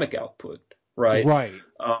economic output, right? Right.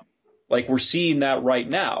 Like we're seeing that right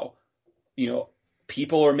now.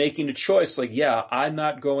 People are making a choice like, yeah, I'm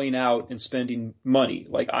not going out and spending money.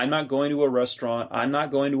 Like I'm not going to a restaurant. I'm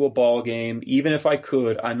not going to a ball game. Even if I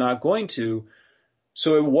could, I'm not going to.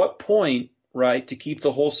 So at what point, right, to keep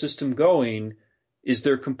the whole system going, is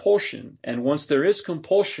there compulsion? And once there is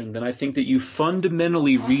compulsion, then I think that you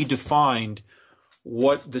fundamentally redefined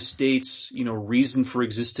what the state's, reason for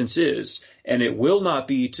existence is. And it will not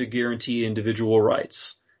be to guarantee individual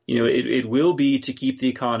rights. It will be to keep the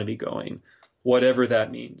economy going, whatever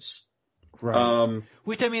that means. Right.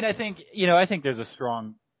 Which, I mean, I think there's a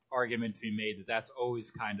strong argument to be made that that's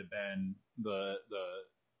always kind of been the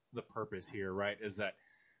purpose here, right? Is that,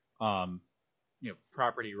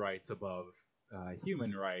 property rights above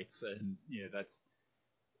human rights, and that's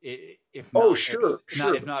if not, sure.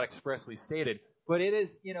 if not expressly stated, but it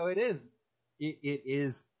is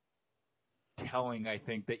telling, I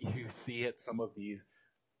think, that you see at some of these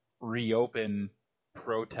reopen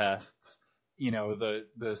protests, the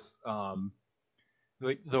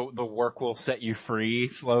work will set you free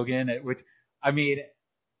slogan, which, I mean,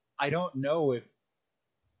 I don't know if,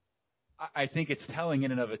 I think it's telling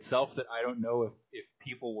in and of itself that I don't know if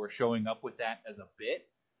people were showing up with that as a bit,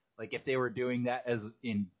 like if they were doing that as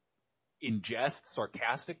in jest,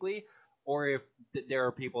 sarcastically, or if there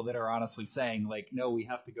are people that are honestly saying like, no, we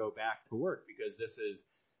have to go back to work because this is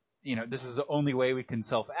the only way we can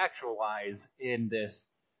self-actualize in this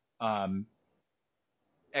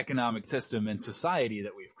economic system and society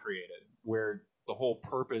that we've created, where the whole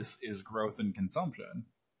purpose is growth and consumption.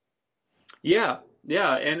 Yeah.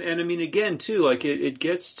 And I mean, again, too, like it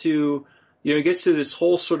gets to, this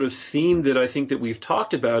whole sort of theme that I think that we've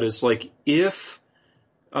talked about is like, if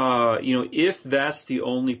that's the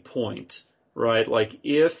only point, right? Like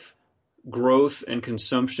if growth and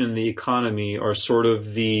consumption in the economy are sort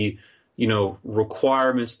of the,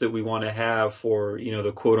 requirements that we want to have for,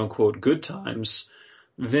 the quote unquote good times,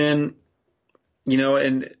 then,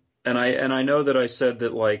 and I know that I said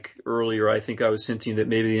that like earlier, I think I was hinting that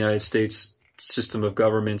maybe the United States system of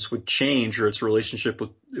governments would change or its relationship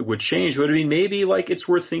would change. But I mean, maybe like it's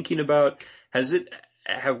worth thinking about,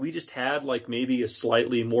 have we just had like maybe a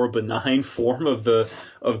slightly more benign form of the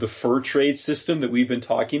fur trade system that we've been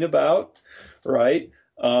talking about, right?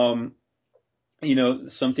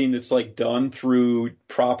 Something that's like done through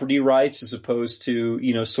property rights as opposed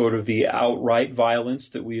to, sort of the outright violence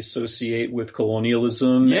that we associate with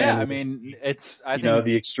colonialism. Yeah, and, I mean, I think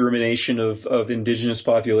the extermination of indigenous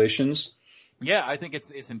populations. Yeah, I think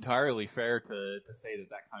it's entirely fair to say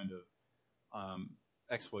that kind of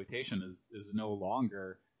exploitation is no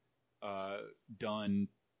longer done,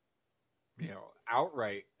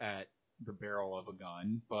 outright at the barrel of a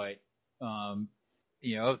gun, but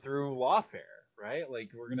through lawfare, right?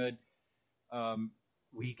 Like we're gonna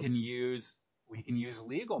we can use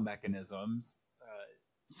legal mechanisms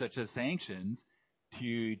such as sanctions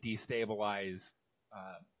to destabilize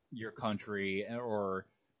your country or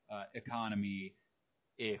economy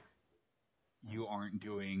if you aren't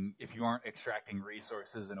extracting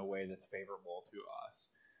resources in a way that's favorable to us.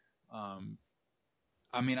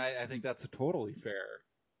 I mean, I think that's a totally fair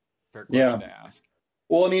question to ask.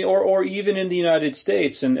 Well, I mean, or even in the United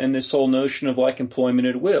States and this whole notion of like employment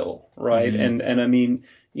at will, right? Mm-hmm. And I mean,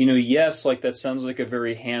 yes, like that sounds like a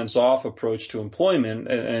very hands-off approach to employment,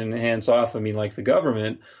 and hands-off, I mean like the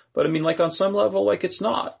government, but I mean like on some level, like it's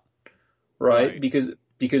not, right? Because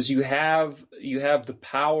you have the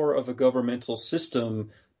power of a governmental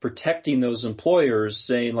system protecting those employers,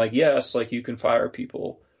 saying like, yes, like you can fire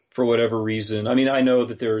people for whatever reason. I mean, I know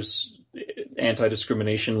that there's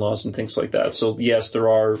anti-discrimination laws and things like that. So yes, there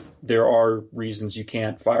are reasons you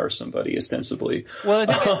can't fire somebody ostensibly.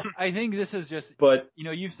 Well, I think this is just, but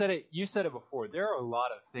you've said it before. There are a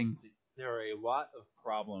lot of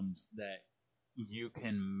problems that you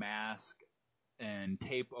can mask and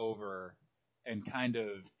tape over and kind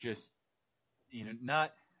of just,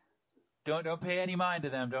 don't pay any mind to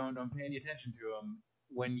them. Don't pay any attention to them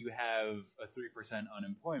when you have a 3%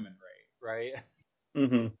 unemployment rate, right?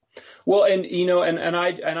 Mm-hmm. Well, and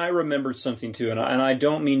and I remembered something too, and I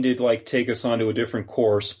don't mean to like take us onto a different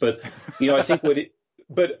course, but I think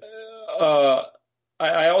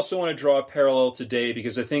I also want to draw a parallel today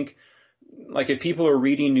because I think, like, if people are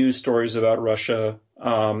reading news stories about Russia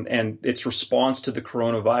and its response to the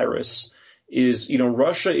coronavirus,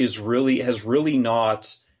 Russia has really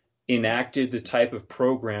not enacted the type of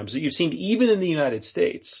programs that you've seen even in the United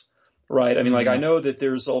States, right? I mean, like, I know that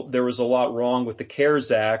there was a lot wrong with the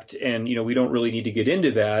CARES Act, and we don't really need to get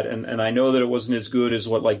into that, and I know that it wasn't as good as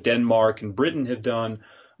what like Denmark and Britain have done,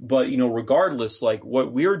 but regardless, like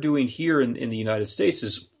what we're doing here in the United States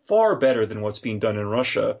is far better than what's being done in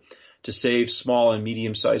Russia to save small and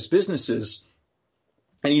medium-sized businesses.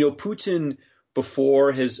 And Putin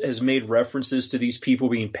before has made references to these people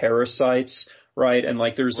being parasites, right? And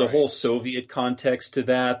like there's a whole Soviet context to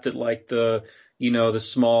that like the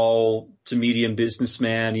small to medium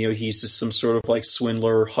businessman, he's just some sort of like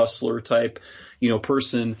swindler, hustler type,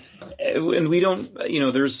 person. And we don't,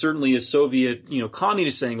 there's certainly a Soviet,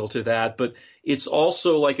 communist angle to that, but it's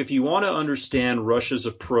also like if you want to understand Russia's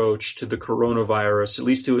approach to the coronavirus, at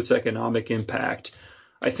least to its economic impact,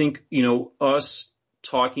 I think, us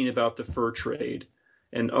talking about the fur trade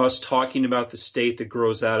and us talking about the state that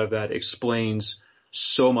grows out of that explains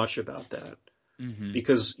so much about that. Mm-hmm.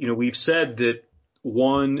 Because, we've said that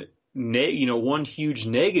one huge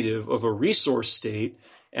negative of a resource state,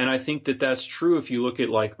 and I think that that's true if you look at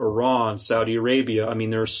like Iran, Saudi Arabia. I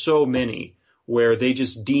mean, there are so many where they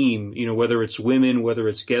just deem, whether it's women, whether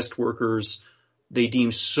it's guest workers, they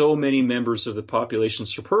deem so many members of the population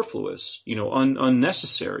superfluous,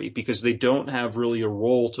 unnecessary, because they don't have really a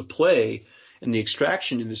role to play in the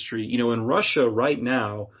extraction industry. In Russia right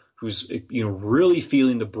now, who's, really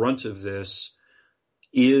feeling the brunt of this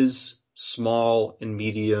is small and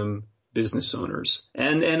medium business owners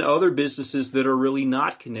and other businesses that are really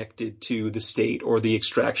not connected to the state or the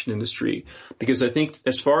extraction industry. Because I think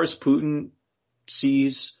as far as Putin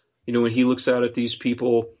sees, when he looks out at these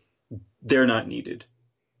people, they're not needed,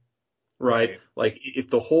 right? Like if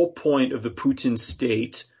the whole point of the Putin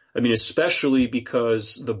state, I mean, especially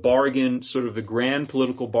because the bargain, sort of the grand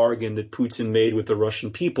political bargain that Putin made with the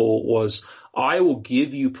Russian people was, I will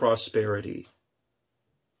give you prosperity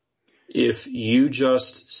if you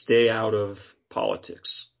just stay out of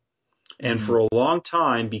politics. And for a long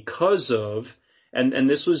time, because of, and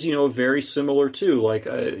this was, very similar too, like,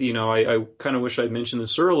 I kind of wish I'd mentioned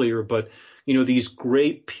this earlier, but, these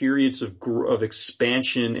great periods of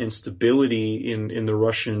expansion and stability in the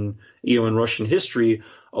Russian, in Russian history,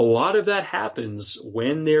 a lot of that happens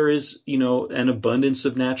when there is, an abundance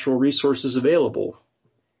of natural resources available.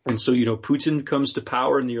 And so, Putin comes to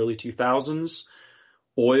power in the early 2000s.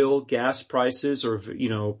 Oil, gas prices are,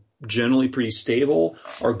 generally pretty stable,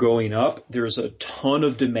 are going up. There's a ton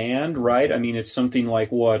of demand, right? I mean, it's something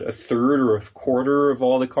like a third or a quarter of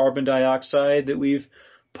all the carbon dioxide that we've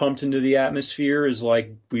pumped into the atmosphere is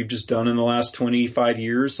like we've just done in the last 25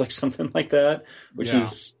 years, like something like that, which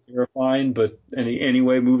is terrifying. But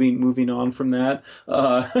anyway, moving on from that,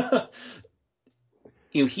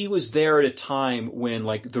 he was there at a time when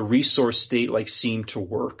like the resource state like seemed to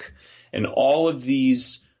work. And all of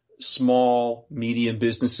these small, medium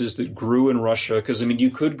businesses that grew in Russia, because, I mean,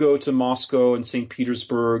 you could go to Moscow and St.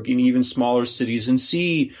 Petersburg and even smaller cities and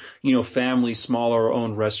see, family, smaller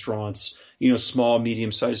owned restaurants, small,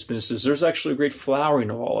 medium-sized businesses. There's actually a great flowering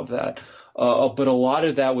of all of that. But a lot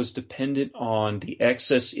of that was dependent on the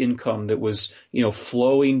excess income that was,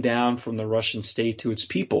 flowing down from the Russian state to its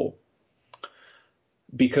people.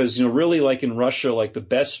 Because, really, like in Russia, like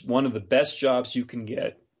one of the best jobs you can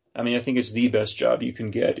get, I mean, I think it's the best job you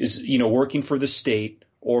can get is, working for the state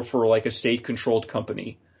or for like a state controlled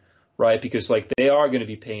company, right? Because like they are going to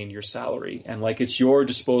be paying your salary and like it's your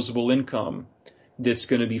disposable income that's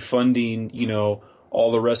going to be funding,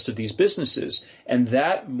 all the rest of these businesses. And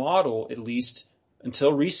that model, at least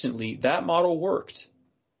until recently, that model worked.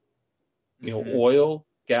 Oil,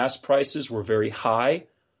 gas prices were very high.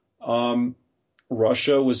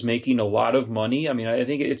 Russia was making a lot of money. I mean, I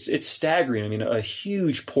think it's staggering. I mean, a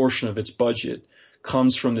huge portion of its budget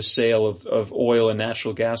comes from the sale of oil and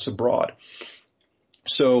natural gas abroad.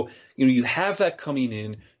 So, you have that coming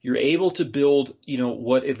in. You're able to build,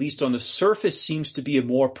 what at least on the surface seems to be a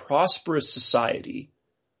more prosperous society.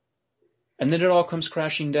 And then it all comes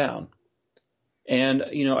crashing down. And,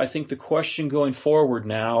 I think the question going forward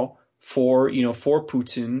now for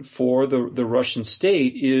Putin, for the Russian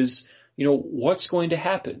state is, what's going to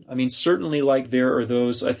happen? I mean, certainly like there are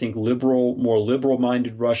those, I think, more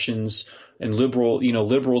liberal-minded Russians and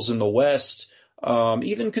liberals in the West,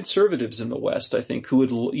 even conservatives in the West, I think, who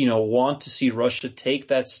would, want to see Russia take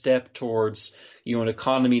that step towards, an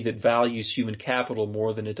economy that values human capital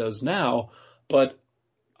more than it does now. But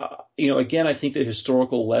again, I think the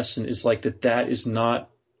historical lesson is like that is not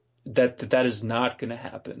that is not going to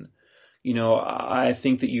happen. I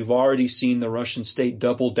think that you've already seen the Russian state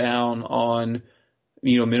double down on,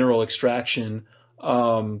 mineral extraction,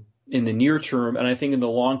 in the near term. And I think in the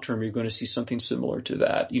long term, you're going to see something similar to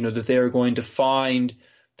that, that they are going to find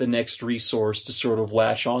the next resource to sort of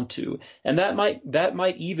latch onto. And that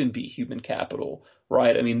might even be human capital,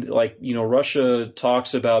 right? I mean, like, Russia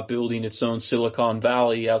talks about building its own Silicon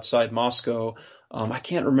Valley outside Moscow. I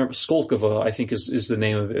can't remember, Skolkovo, I think is the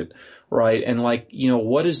name of it, right? And like,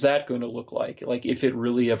 what is that going to look like? Like if it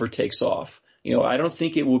really ever takes off? I don't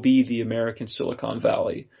think it will be the American Silicon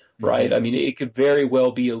Valley, right? Mm-hmm. I mean, it could very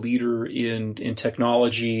well be a leader in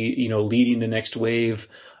technology, leading the next wave,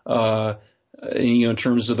 in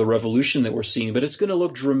terms of the revolution that we're seeing, but it's going to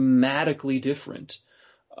look dramatically different.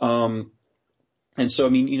 And so, I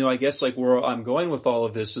mean, I guess like where I'm going with all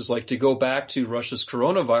of this is like to go back to Russia's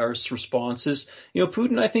coronavirus responses.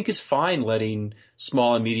 Putin, I think, is fine letting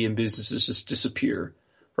small and medium businesses just disappear,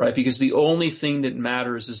 right? Because the only thing that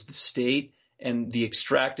matters is the state and the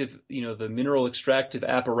extractive, the mineral extractive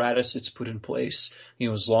apparatus it's put in place.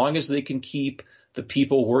 As long as they can keep the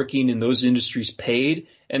people working in those industries paid,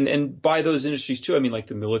 and by those industries too, I mean like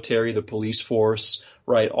the military, the police force,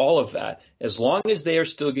 right? All of that. As long as they are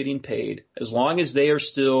still getting paid, as long as they are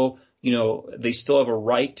still, they still have a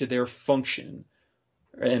right to their function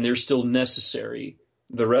and they're still necessary,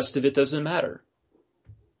 the rest of it doesn't matter.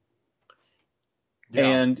 Yeah.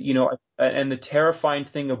 And, and the terrifying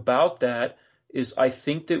thing about that is I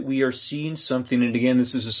think that we are seeing something, and again,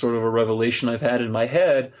 this is a sort of a revelation I've had in my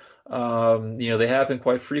head. They happen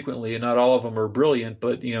quite frequently, and not all of them are brilliant,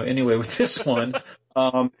 but, anyway, with this one,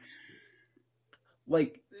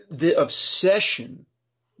 like the obsession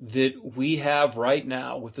that we have right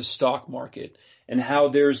now with the stock market and how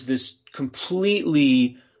there's this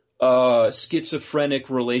completely schizophrenic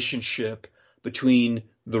relationship between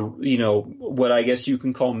what I guess you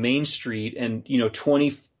can call Main Street and,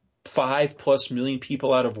 25 plus million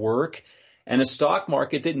people out of work and a stock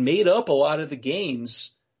market that made up a lot of the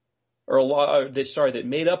gains that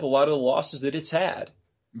made up a lot of the losses that it's had.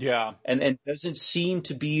 Yeah. And doesn't seem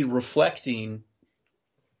to be reflecting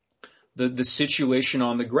the situation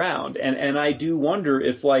on the ground. And I do wonder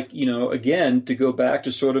if, like, again, to go back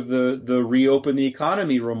to sort of the reopen the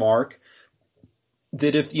economy remark,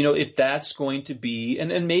 that if that's going to be,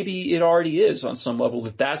 and maybe it already is on some level,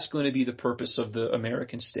 that's going to be the purpose of the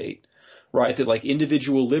American state, right? That like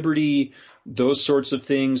individual liberty, those sorts of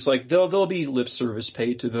things, like there'll be lip service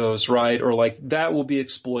paid to those, right? Or like that will be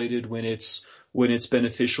exploited when it's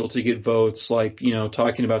beneficial to get votes, like,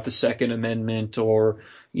 talking about the Second Amendment or,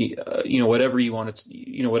 whatever you want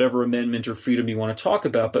to, whatever amendment or freedom you want to talk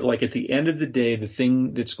about. But like at the end of the day, the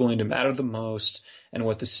thing that's going to matter the most and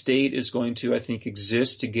what the state is going to, I think,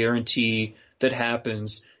 exist to guarantee that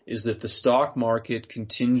happens is that the stock market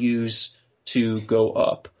continues to go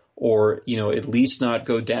up or, at least not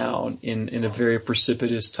go down in a very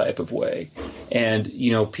precipitous type of way. And,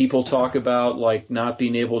 people talk about like not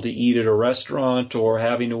being able to eat at a restaurant or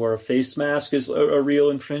having to wear a face mask is a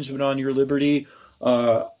real infringement on your liberty.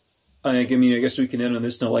 I guess we can end on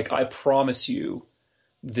this note. Like, I promise you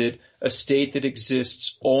that a state that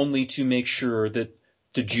exists only to make sure that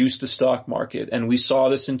to juice the stock market, and we saw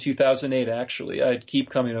this in 2008, actually. I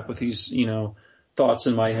keep coming up with these, thoughts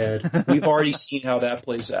in my head. We've already seen how that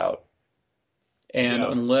plays out. And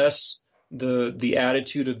unless the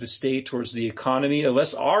attitude of the state towards the economy,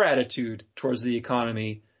 unless our attitude towards the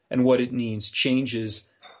economy and what it means changes,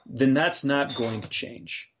 then that's not going to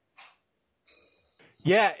change.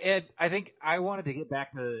 Yeah, and I think I wanted to get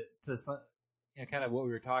back to some, kind of what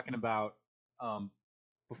we were talking about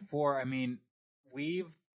before. I mean,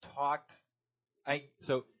 we've talked.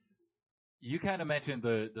 So you kind of mentioned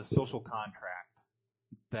the social contract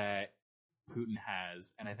that Putin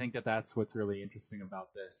has, and I think that that's what's really interesting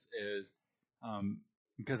about this is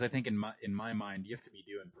because I think in my mind you have to be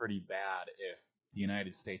doing pretty bad if the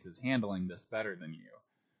United States is handling this better than you,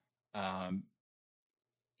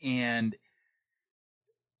 and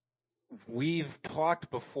we've talked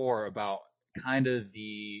before about kind of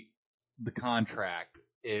the contract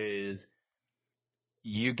is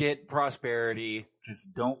you get prosperity,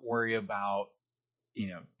 just don't worry about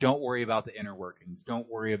the inner workings, don't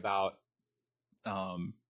worry about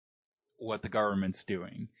what the government's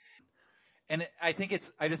doing. And I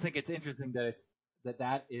just think it's interesting that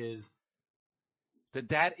that is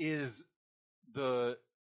a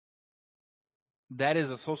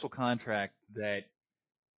social contract that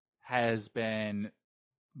has been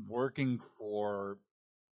working for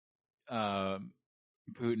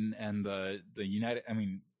Putin and the United. I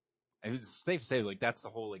mean, and it's safe to say like that's the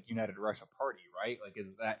whole like United Russia Party, right? Like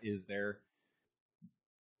is their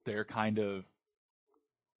kind of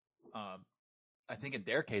I think in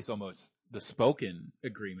their case almost the spoken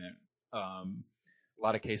agreement. A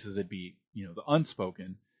lot of cases it'd be the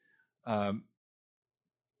unspoken.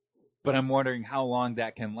 But I'm wondering how long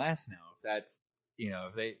that can last now. If that's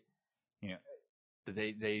if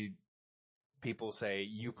they they people say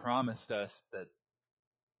you promised us that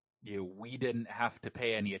we didn't have to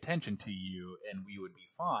pay any attention to you and we would be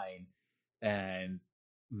fine, and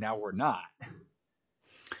now we're not.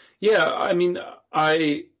 Yeah, I mean,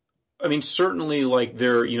 certainly, like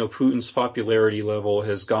Putin's popularity level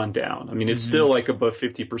has gone down. I mean, it's still like above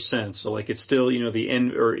 50%. So like, it's still, the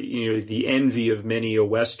envy of many a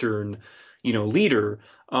Western, leader.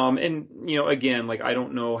 And, again, like, I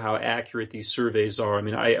don't know how accurate these surveys are. I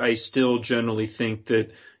mean, I still generally think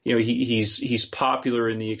that, he's popular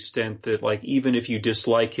in the extent that, like, even if you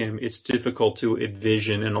dislike him, it's difficult to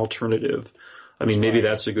envision an alternative. I mean, maybe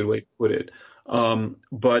that's a good way to put it.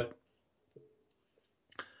 But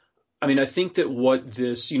I mean, I think that what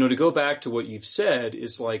this, to go back to what you've said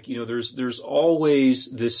is like, there's always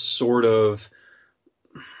this sort of,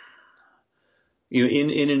 in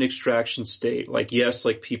an extraction state, like, yes,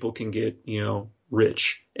 like people can get,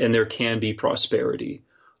 rich and there can be prosperity.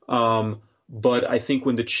 But I think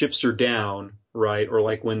when the chips are down, right, or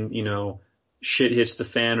like when, shit hits the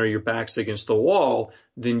fan or your back's against the wall,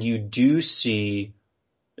 then you do see,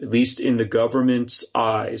 at least in the government's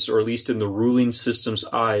eyes, or at least in the ruling system's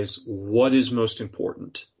eyes, what is most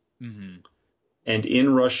important. Mm-hmm. And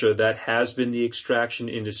in Russia, that has been the extraction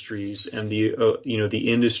industries and the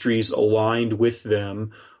industries aligned with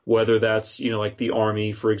them, whether that's, like the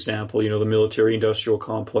army, for example, the military industrial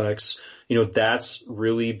complex, that's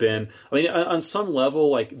really been, I mean, on some level,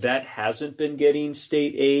 like that hasn't been getting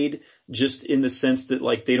state aid, just in the sense that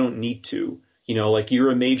like they don't need to. Like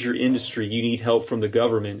you're a major industry, you need help from the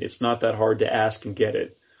government. It's not that hard to ask and get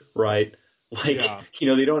it, right? Like,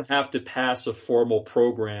 they don't have to pass a formal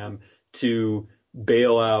program to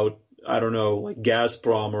bail out, I don't know, like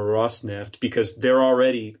Gazprom or Rosneft because they're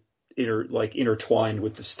already intertwined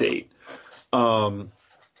with the state. But,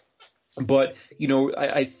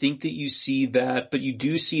 I think that you see that, but you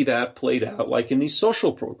do see that played out like in these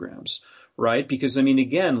social programs, right? Because I mean,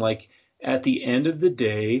 again, like at the end of the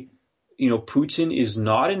day, Putin is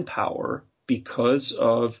not in power because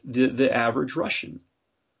of the average Russian,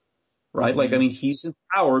 right? Mm-hmm. Like, I mean, he's in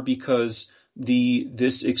power because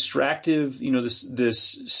this extractive,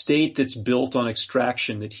 this state that's built on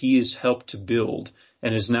extraction that he has helped to build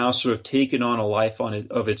and has now sort of taken on a life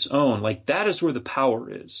of its own. Like that is where the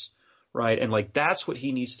power is, right? And like that's what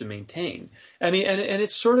he needs to maintain. I mean, and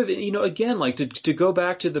it's sort of, again, like to go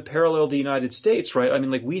back to the parallel of the United States, right? I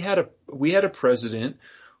mean, like we had a president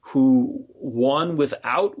who won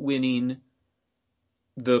without winning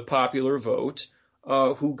the popular vote,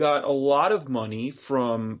 who got a lot of money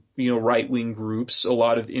from, right-wing groups, a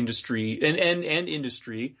lot of industry and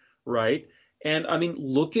industry, right? And I mean,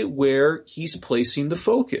 look at where he's placing the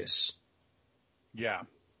focus. Yeah.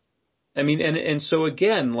 I mean, and so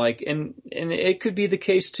again, like, and it could be the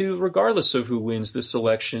case too, regardless of who wins this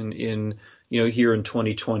election in, here in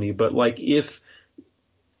 2020. But like if,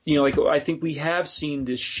 like I think we have seen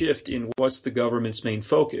this shift in what's the government's main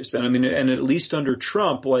focus. And I mean, and at least under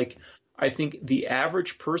Trump, like I think the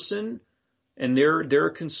average person and their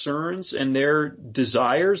concerns and their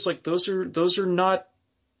desires, like those are not,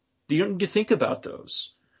 you don't need to think about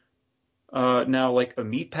those. Now, like a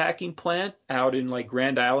meatpacking plant out in like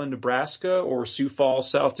Grand Island, Nebraska or Sioux Falls,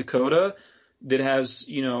 South Dakota, that has,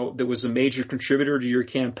 that was a major contributor to your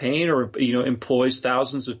campaign or, employs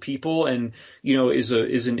thousands of people and,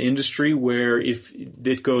 is an industry where if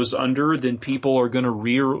it goes under, then people are going to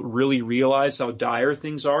really realize how dire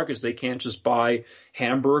things are because they can't just buy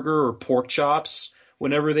hamburger or pork chops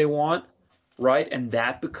whenever they want, right? And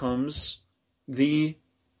that becomes the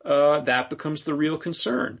real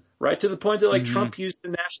concern, right? To the point that like mm-hmm. Trump used the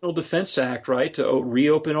National Defense Act, right, to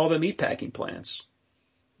reopen all the meatpacking plants.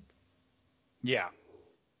 Yeah.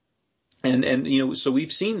 And so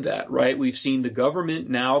we've seen that, right? We've seen the government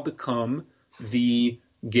now become the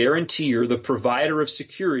guarantor, the provider of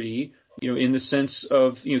security, in the sense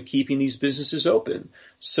of, keeping these businesses open.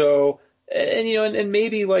 So, and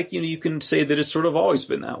maybe like, you can say that it's sort of always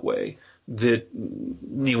been that way, that,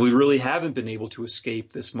 we really haven't been able to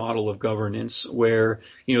escape this model of governance where,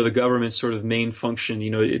 the government's sort of main function,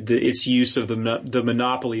 its use of the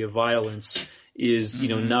monopoly of violence is,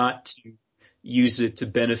 mm-hmm. Not to use it to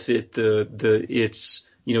benefit its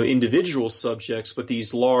individual subjects, but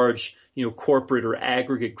these large corporate or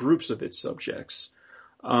aggregate groups of its subjects.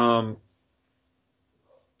 Um,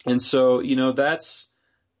 and so,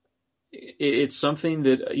 it's something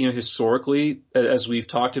that, historically, as we've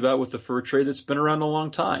talked about with the fur trade, that's been around a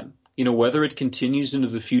long time. Whether it continues into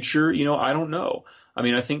the future, I don't know. I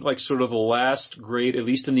mean, I think like sort of the last great, at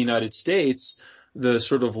least in the United States, the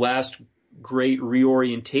sort of last great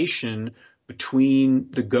reorientation between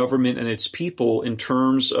the government and its people in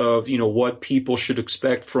terms of, what people should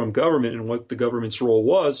expect from government and what the government's role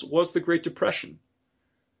was the Great Depression.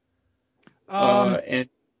 And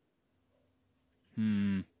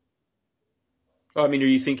I mean, are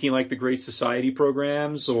you thinking like the Great Society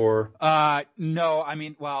programs or? No, I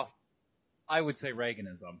mean, well, I would say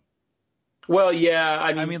Reaganism. Well, yeah,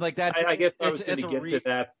 I mean, like that's. I guess I was going to get to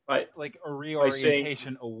that. Like a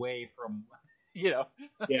reorientation away from, Yeah.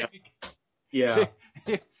 Yeah.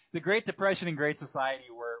 The Great Depression and Great Society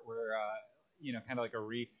were kind of like a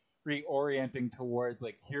reorienting towards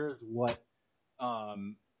like here's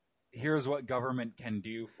what government can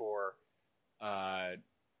do for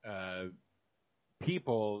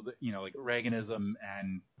people, like Reaganism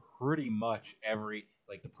and pretty much every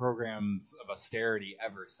like the programs of austerity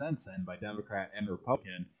ever since then by Democrat and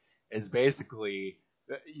Republican is basically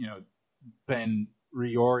been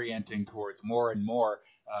reorienting towards more and more.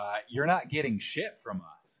 You're not getting shit from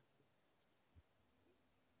us.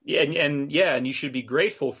 Yeah, and you should be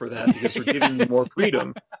grateful for that because we're giving you more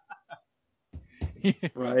freedom.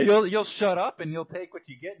 Right? You'll shut up and you'll take what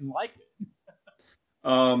you get and like it.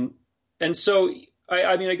 And so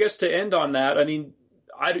I mean, I guess to end on that, I mean,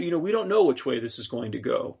 we don't know which way this is going to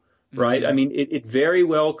go, right? Mm-hmm. I mean, it very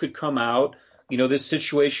well could come out. This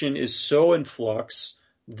situation is so in flux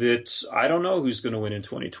that I don't know who's going to win in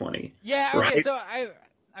 2020. Yeah, okay. Right? So I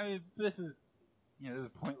mean, this is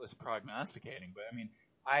pointless prognosticating, but I mean,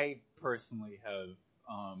 I personally have,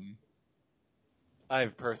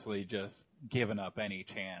 I've personally just given up any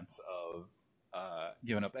chance of,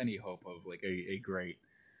 given up any hope of like a great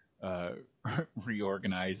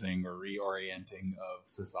reorganizing or reorienting of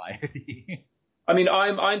society. I mean,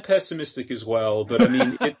 I'm pessimistic as well, but I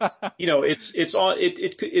mean, it's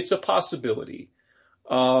it's a possibility.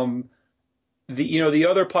 The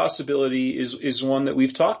other possibility is one that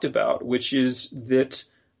we've talked about, which is that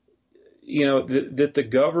that the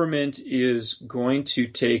government is going to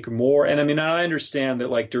take more. And I mean, I understand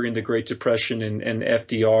that like during the Great Depression and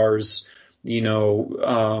FDR's,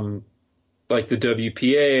 like the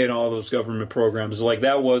WPA and all those government programs, like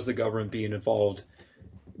that was the government being involved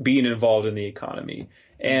in the economy.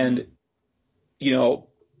 And,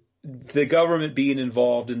 the government being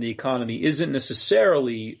involved in the economy isn't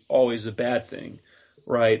necessarily always a bad thing,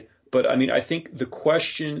 right? But I mean, I think the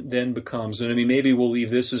question then becomes, and I mean, maybe we'll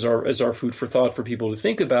leave this as our food for thought for people to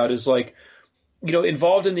think about, is like,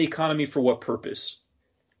 involved in the economy for what purpose?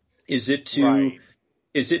 Is it to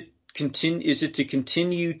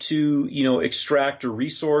continue to, extract a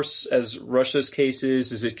resource as Russia's case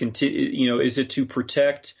is? Is it is it to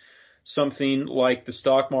protect something like the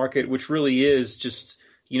stock market, which really is just,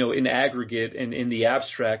 in aggregate and in the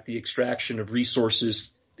abstract, the extraction of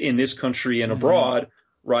resources in this country and abroad,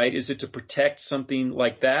 right? Is it to protect something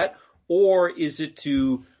like that? Or is it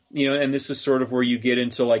to, and this is sort of where you get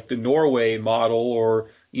into like the Norway model or,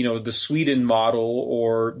 the Sweden model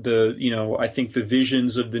or the, I think the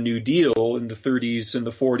visions of the New Deal in the 30s and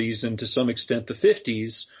the 40s and to some extent the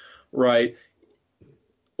 50s, right?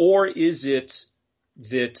 Or is it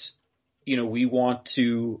that, we want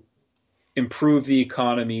to improve the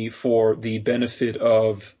economy for the benefit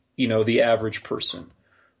of, the average person,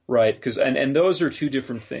 right? Because and those are two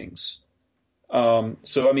different things.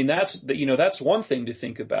 So I mean that's one thing to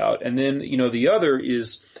think about, and then the other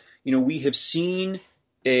is we have seen,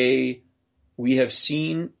 and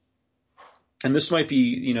this might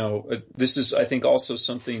be this is I think also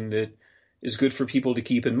something that is good for people to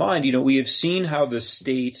keep in mind. We have seen how the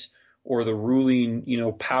state or the ruling,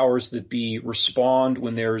 powers that be respond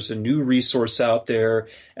when there's a new resource out there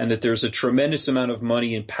and that there's a tremendous amount of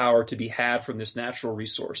money and power to be had from this natural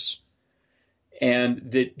resource. And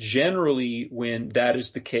that generally when that is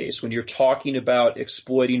the case, when you're talking about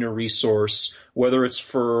exploiting a resource, whether it's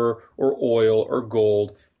fur or oil or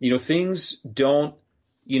gold, things don't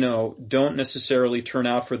necessarily turn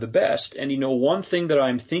out for the best. And, one thing that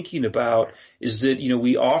I'm thinking about is that,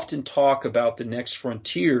 we often talk about the next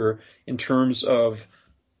frontier in terms of,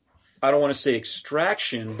 I don't want to say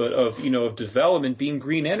extraction, but of development being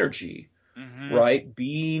green energy, right?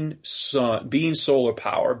 Being solar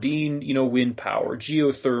power, being, wind power,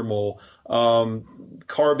 geothermal,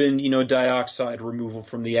 carbon, dioxide removal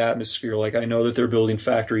from the atmosphere. Like I know that they're building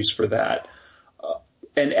factories for that.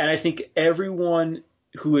 And I think everyone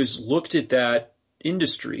who has looked at that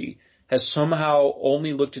industry has somehow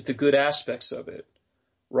only looked at the good aspects of it,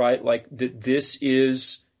 right? Like that this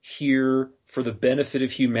is here for the benefit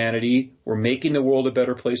of humanity. We're making the world a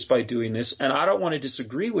better place by doing this. And I don't want to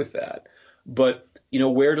disagree with that. But,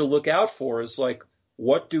 where to look out for is like,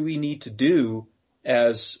 what do we need to do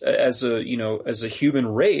as a human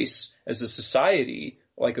race, as a society,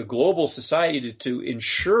 like a global society to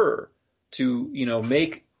ensure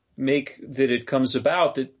make that it comes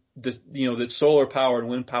about that that solar power and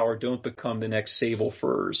wind power don't become the next sable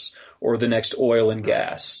furs or the next oil and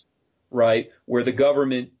gas, right? Where the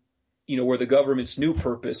government's new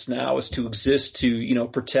purpose now is to exist to,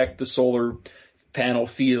 protect the solar panel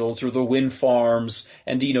fields or the wind farms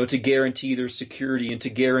and, to guarantee their security and to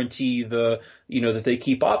guarantee that they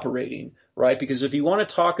keep operating, right? Because if you want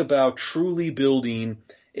to talk about truly building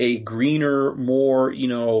a greener, more,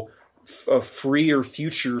 a freer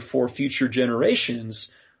future for future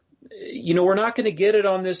generations, we're not going to get it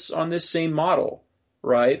on this same model,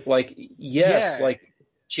 right? Like, yes, Yeah. like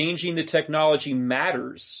changing the technology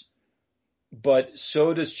matters, but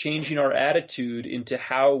so does changing our attitude into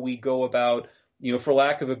how we go about, for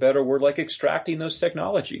lack of a better word, like extracting those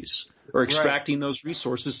technologies or extracting those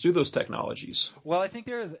resources through those technologies. Well, I think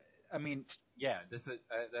that is a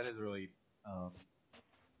really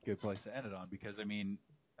good place to end it on, because I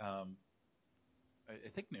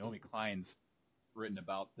think Naomi Klein's written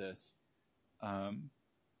about this a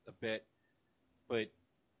bit, but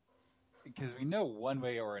because we know one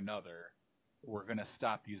way or another we're going to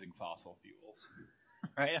stop using fossil fuels,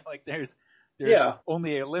 right? Like there's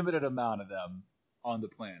only a limited amount of them on the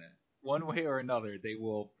planet. One way or another, we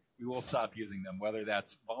will stop using them, whether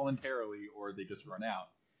that's voluntarily or they just run out.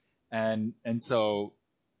 And so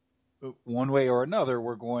one way or another,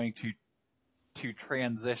 we're going to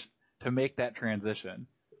transition, to make that transition.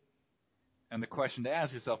 And the question to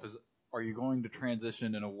ask yourself is, are you going to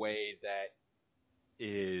transition in a way that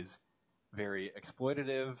is very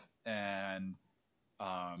exploitative and,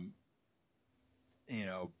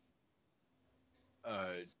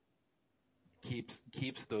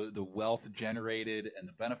 keeps the wealth generated and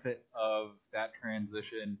the benefit of that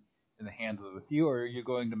transition in the hands of a few, or are you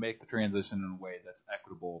going to make the transition in a way that's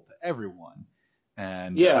equitable to everyone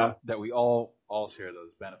and that we all share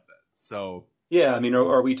those benefits? So yeah,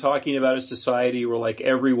 are we talking about a society where like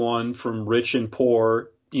everyone from rich and poor,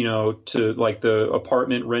 to like the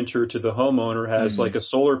apartment renter to the homeowner has like a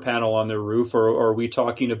solar panel on their roof, or are we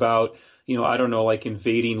talking about, I don't know, like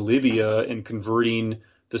invading Libya and converting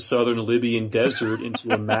the southern Libyan desert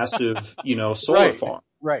into a massive, solar farm?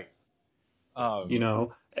 Right.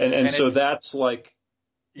 And so that's like,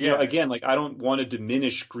 again, like I don't want to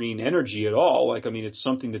diminish green energy at all. Like, it's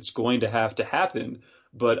something that's going to happen,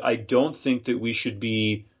 but I don't think that we should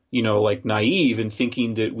be, like naive in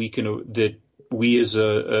thinking that we as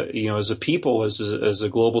a people, as a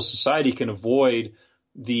global society can avoid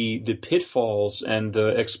the pitfalls and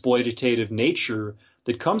the exploitative nature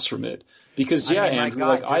that comes from it. Because Andrew,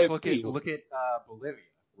 look at Bolivia,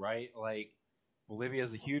 right? Like Bolivia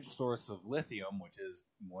is a huge source of lithium, which is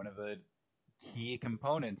one of the key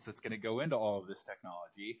components that's going to go into all of this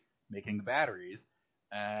technology, making the batteries.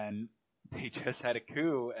 And they just had a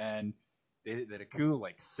coup, and they had a coup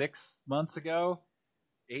like 6 months ago,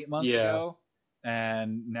 8 months ago,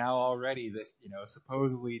 and now already this,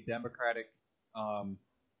 supposedly democratic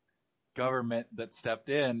government that stepped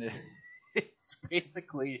in is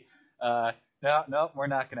basically. No, we're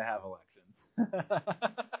not going to have elections.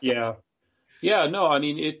 No,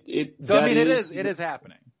 it is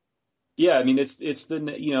happening. Yeah, it's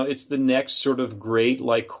the next sort of great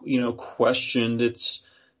question that's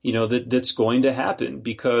that's going to happen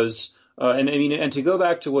because and to go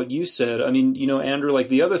back to what you said, Andrew, like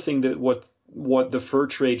the other thing that what the fur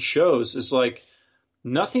trade shows is like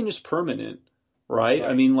nothing is permanent. Right?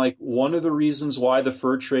 Like one of the reasons why the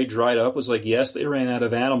fur trade dried up was like, yes, they ran out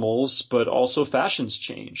of animals, but also fashions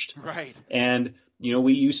changed. Right. And,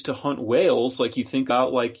 we used to hunt whales. Like you think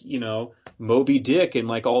about like, Moby Dick and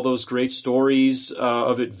like all those great stories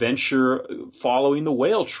of adventure following the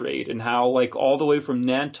whale trade and how like all the way from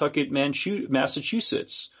Nantucket,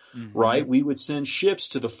 Massachusetts, right? We would send ships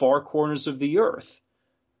to the far corners of the earth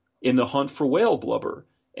in the hunt for whale blubber.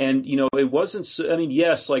 And, it wasn't,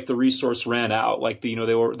 yes, like the resource ran out, like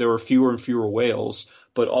there were fewer and fewer whales,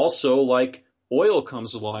 but also like oil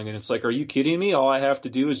comes along and it's like, are you kidding me? All I have to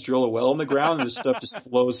do is drill a well in the ground and this stuff just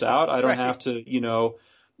flows out. I don't have to,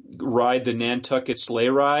 ride the Nantucket sleigh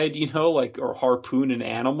ride, or harpoon an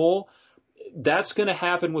animal. That's going to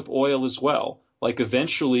happen with oil as well. Like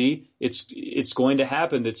eventually it's going to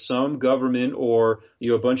happen that some government or,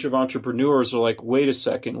 a bunch of entrepreneurs are like, wait a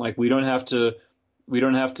second, like we don't have to We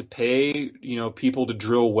don't have to pay, people to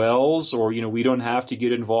drill wells, or, we don't have to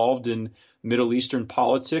get involved in Middle Eastern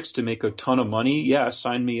politics to make a ton of money. Yeah,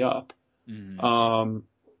 sign me up. Mm-hmm.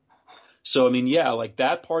 So, I mean, yeah, like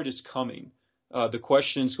that part is coming. The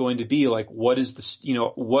question is going to be like, what is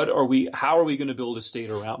how are we going to build a state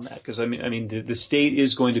around that? Because I mean, the state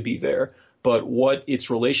is going to be there, but what its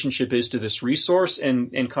relationship is to this resource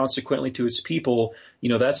and consequently to its people,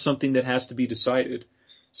 that's something that has to be decided.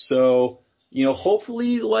 So,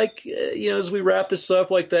 hopefully, like, as we wrap this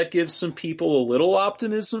up, like that gives some people a little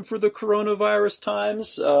optimism for the coronavirus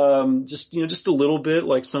times. Just a little bit,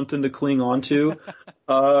 like something to cling on to.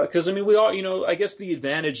 Cause I mean, we all, I guess the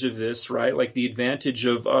advantage of this, right? Like the advantage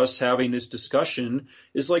of us having this discussion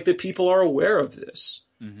is like that people are aware of this.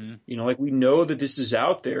 Mm-hmm. Like we know that this is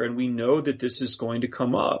out there and we know that this is going to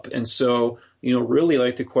come up. And so, really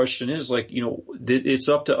like the question is like, it's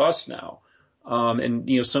up to us now.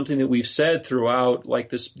 And something that we've said throughout like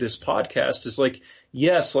this podcast is like,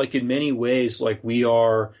 yes, like in many ways, like we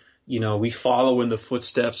are, we follow in the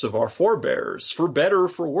footsteps of our forebears, for better or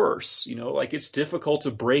for worse, like it's difficult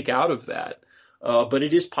to break out of that. But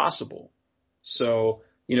it is possible. So,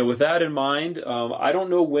 with that in mind, I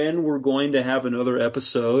don't know when we're going to have another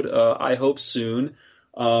episode. I hope soon.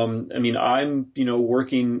 I mean, I'm,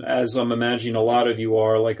 working, as I'm imagining a lot of you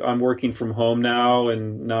are, like I'm working from home now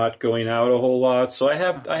and not going out a whole lot. So I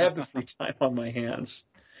have the free time on my hands.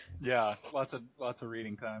 Yeah. Lots of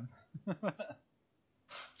reading time.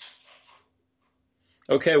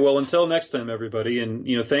 Okay. Well, until next time, everybody. And,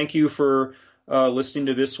 thank you for, listening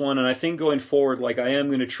to this one. And I think going forward, like I am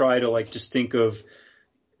going to try to like, just think of,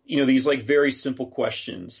 these like very simple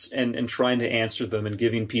questions and trying to answer them and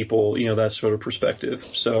giving people, that sort of perspective.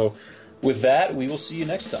 So with that, we will see you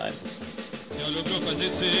next time.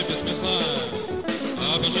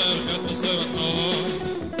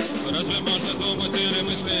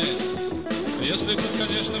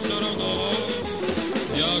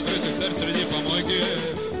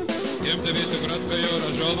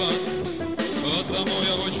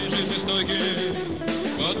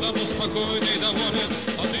 Потому спокойный, доволен,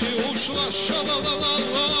 а ты ушла,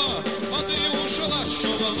 ша-ла-ла-ла-ла, а ты ушла,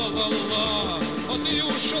 ша-ла-ла-ла-ла, а ты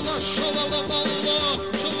ушла, ша-ла-ла-ла-ла,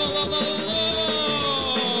 ша-ла-ла-ла-ла.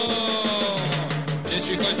 Не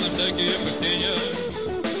чихать на всякие пыхтения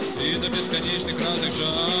и до бесконечных разных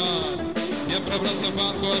жар. Не пробраться в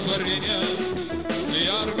банку отворения,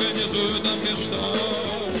 я организую там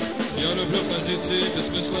гештальт. Я люблю позиции без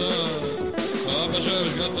смысла, обожаю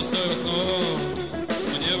взгляд пустое окно.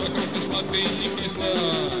 Вокруг и сладко, и не кисло,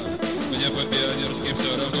 мне по-пионерски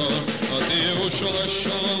все равно. А ты ушла,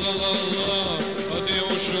 ша-ла-ла-ла-ла, а ты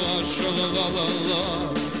ушла, ша-ла-ла-ла-ла,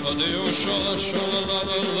 а ты ушла,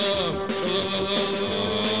 ша-ла-ла-ла-ла.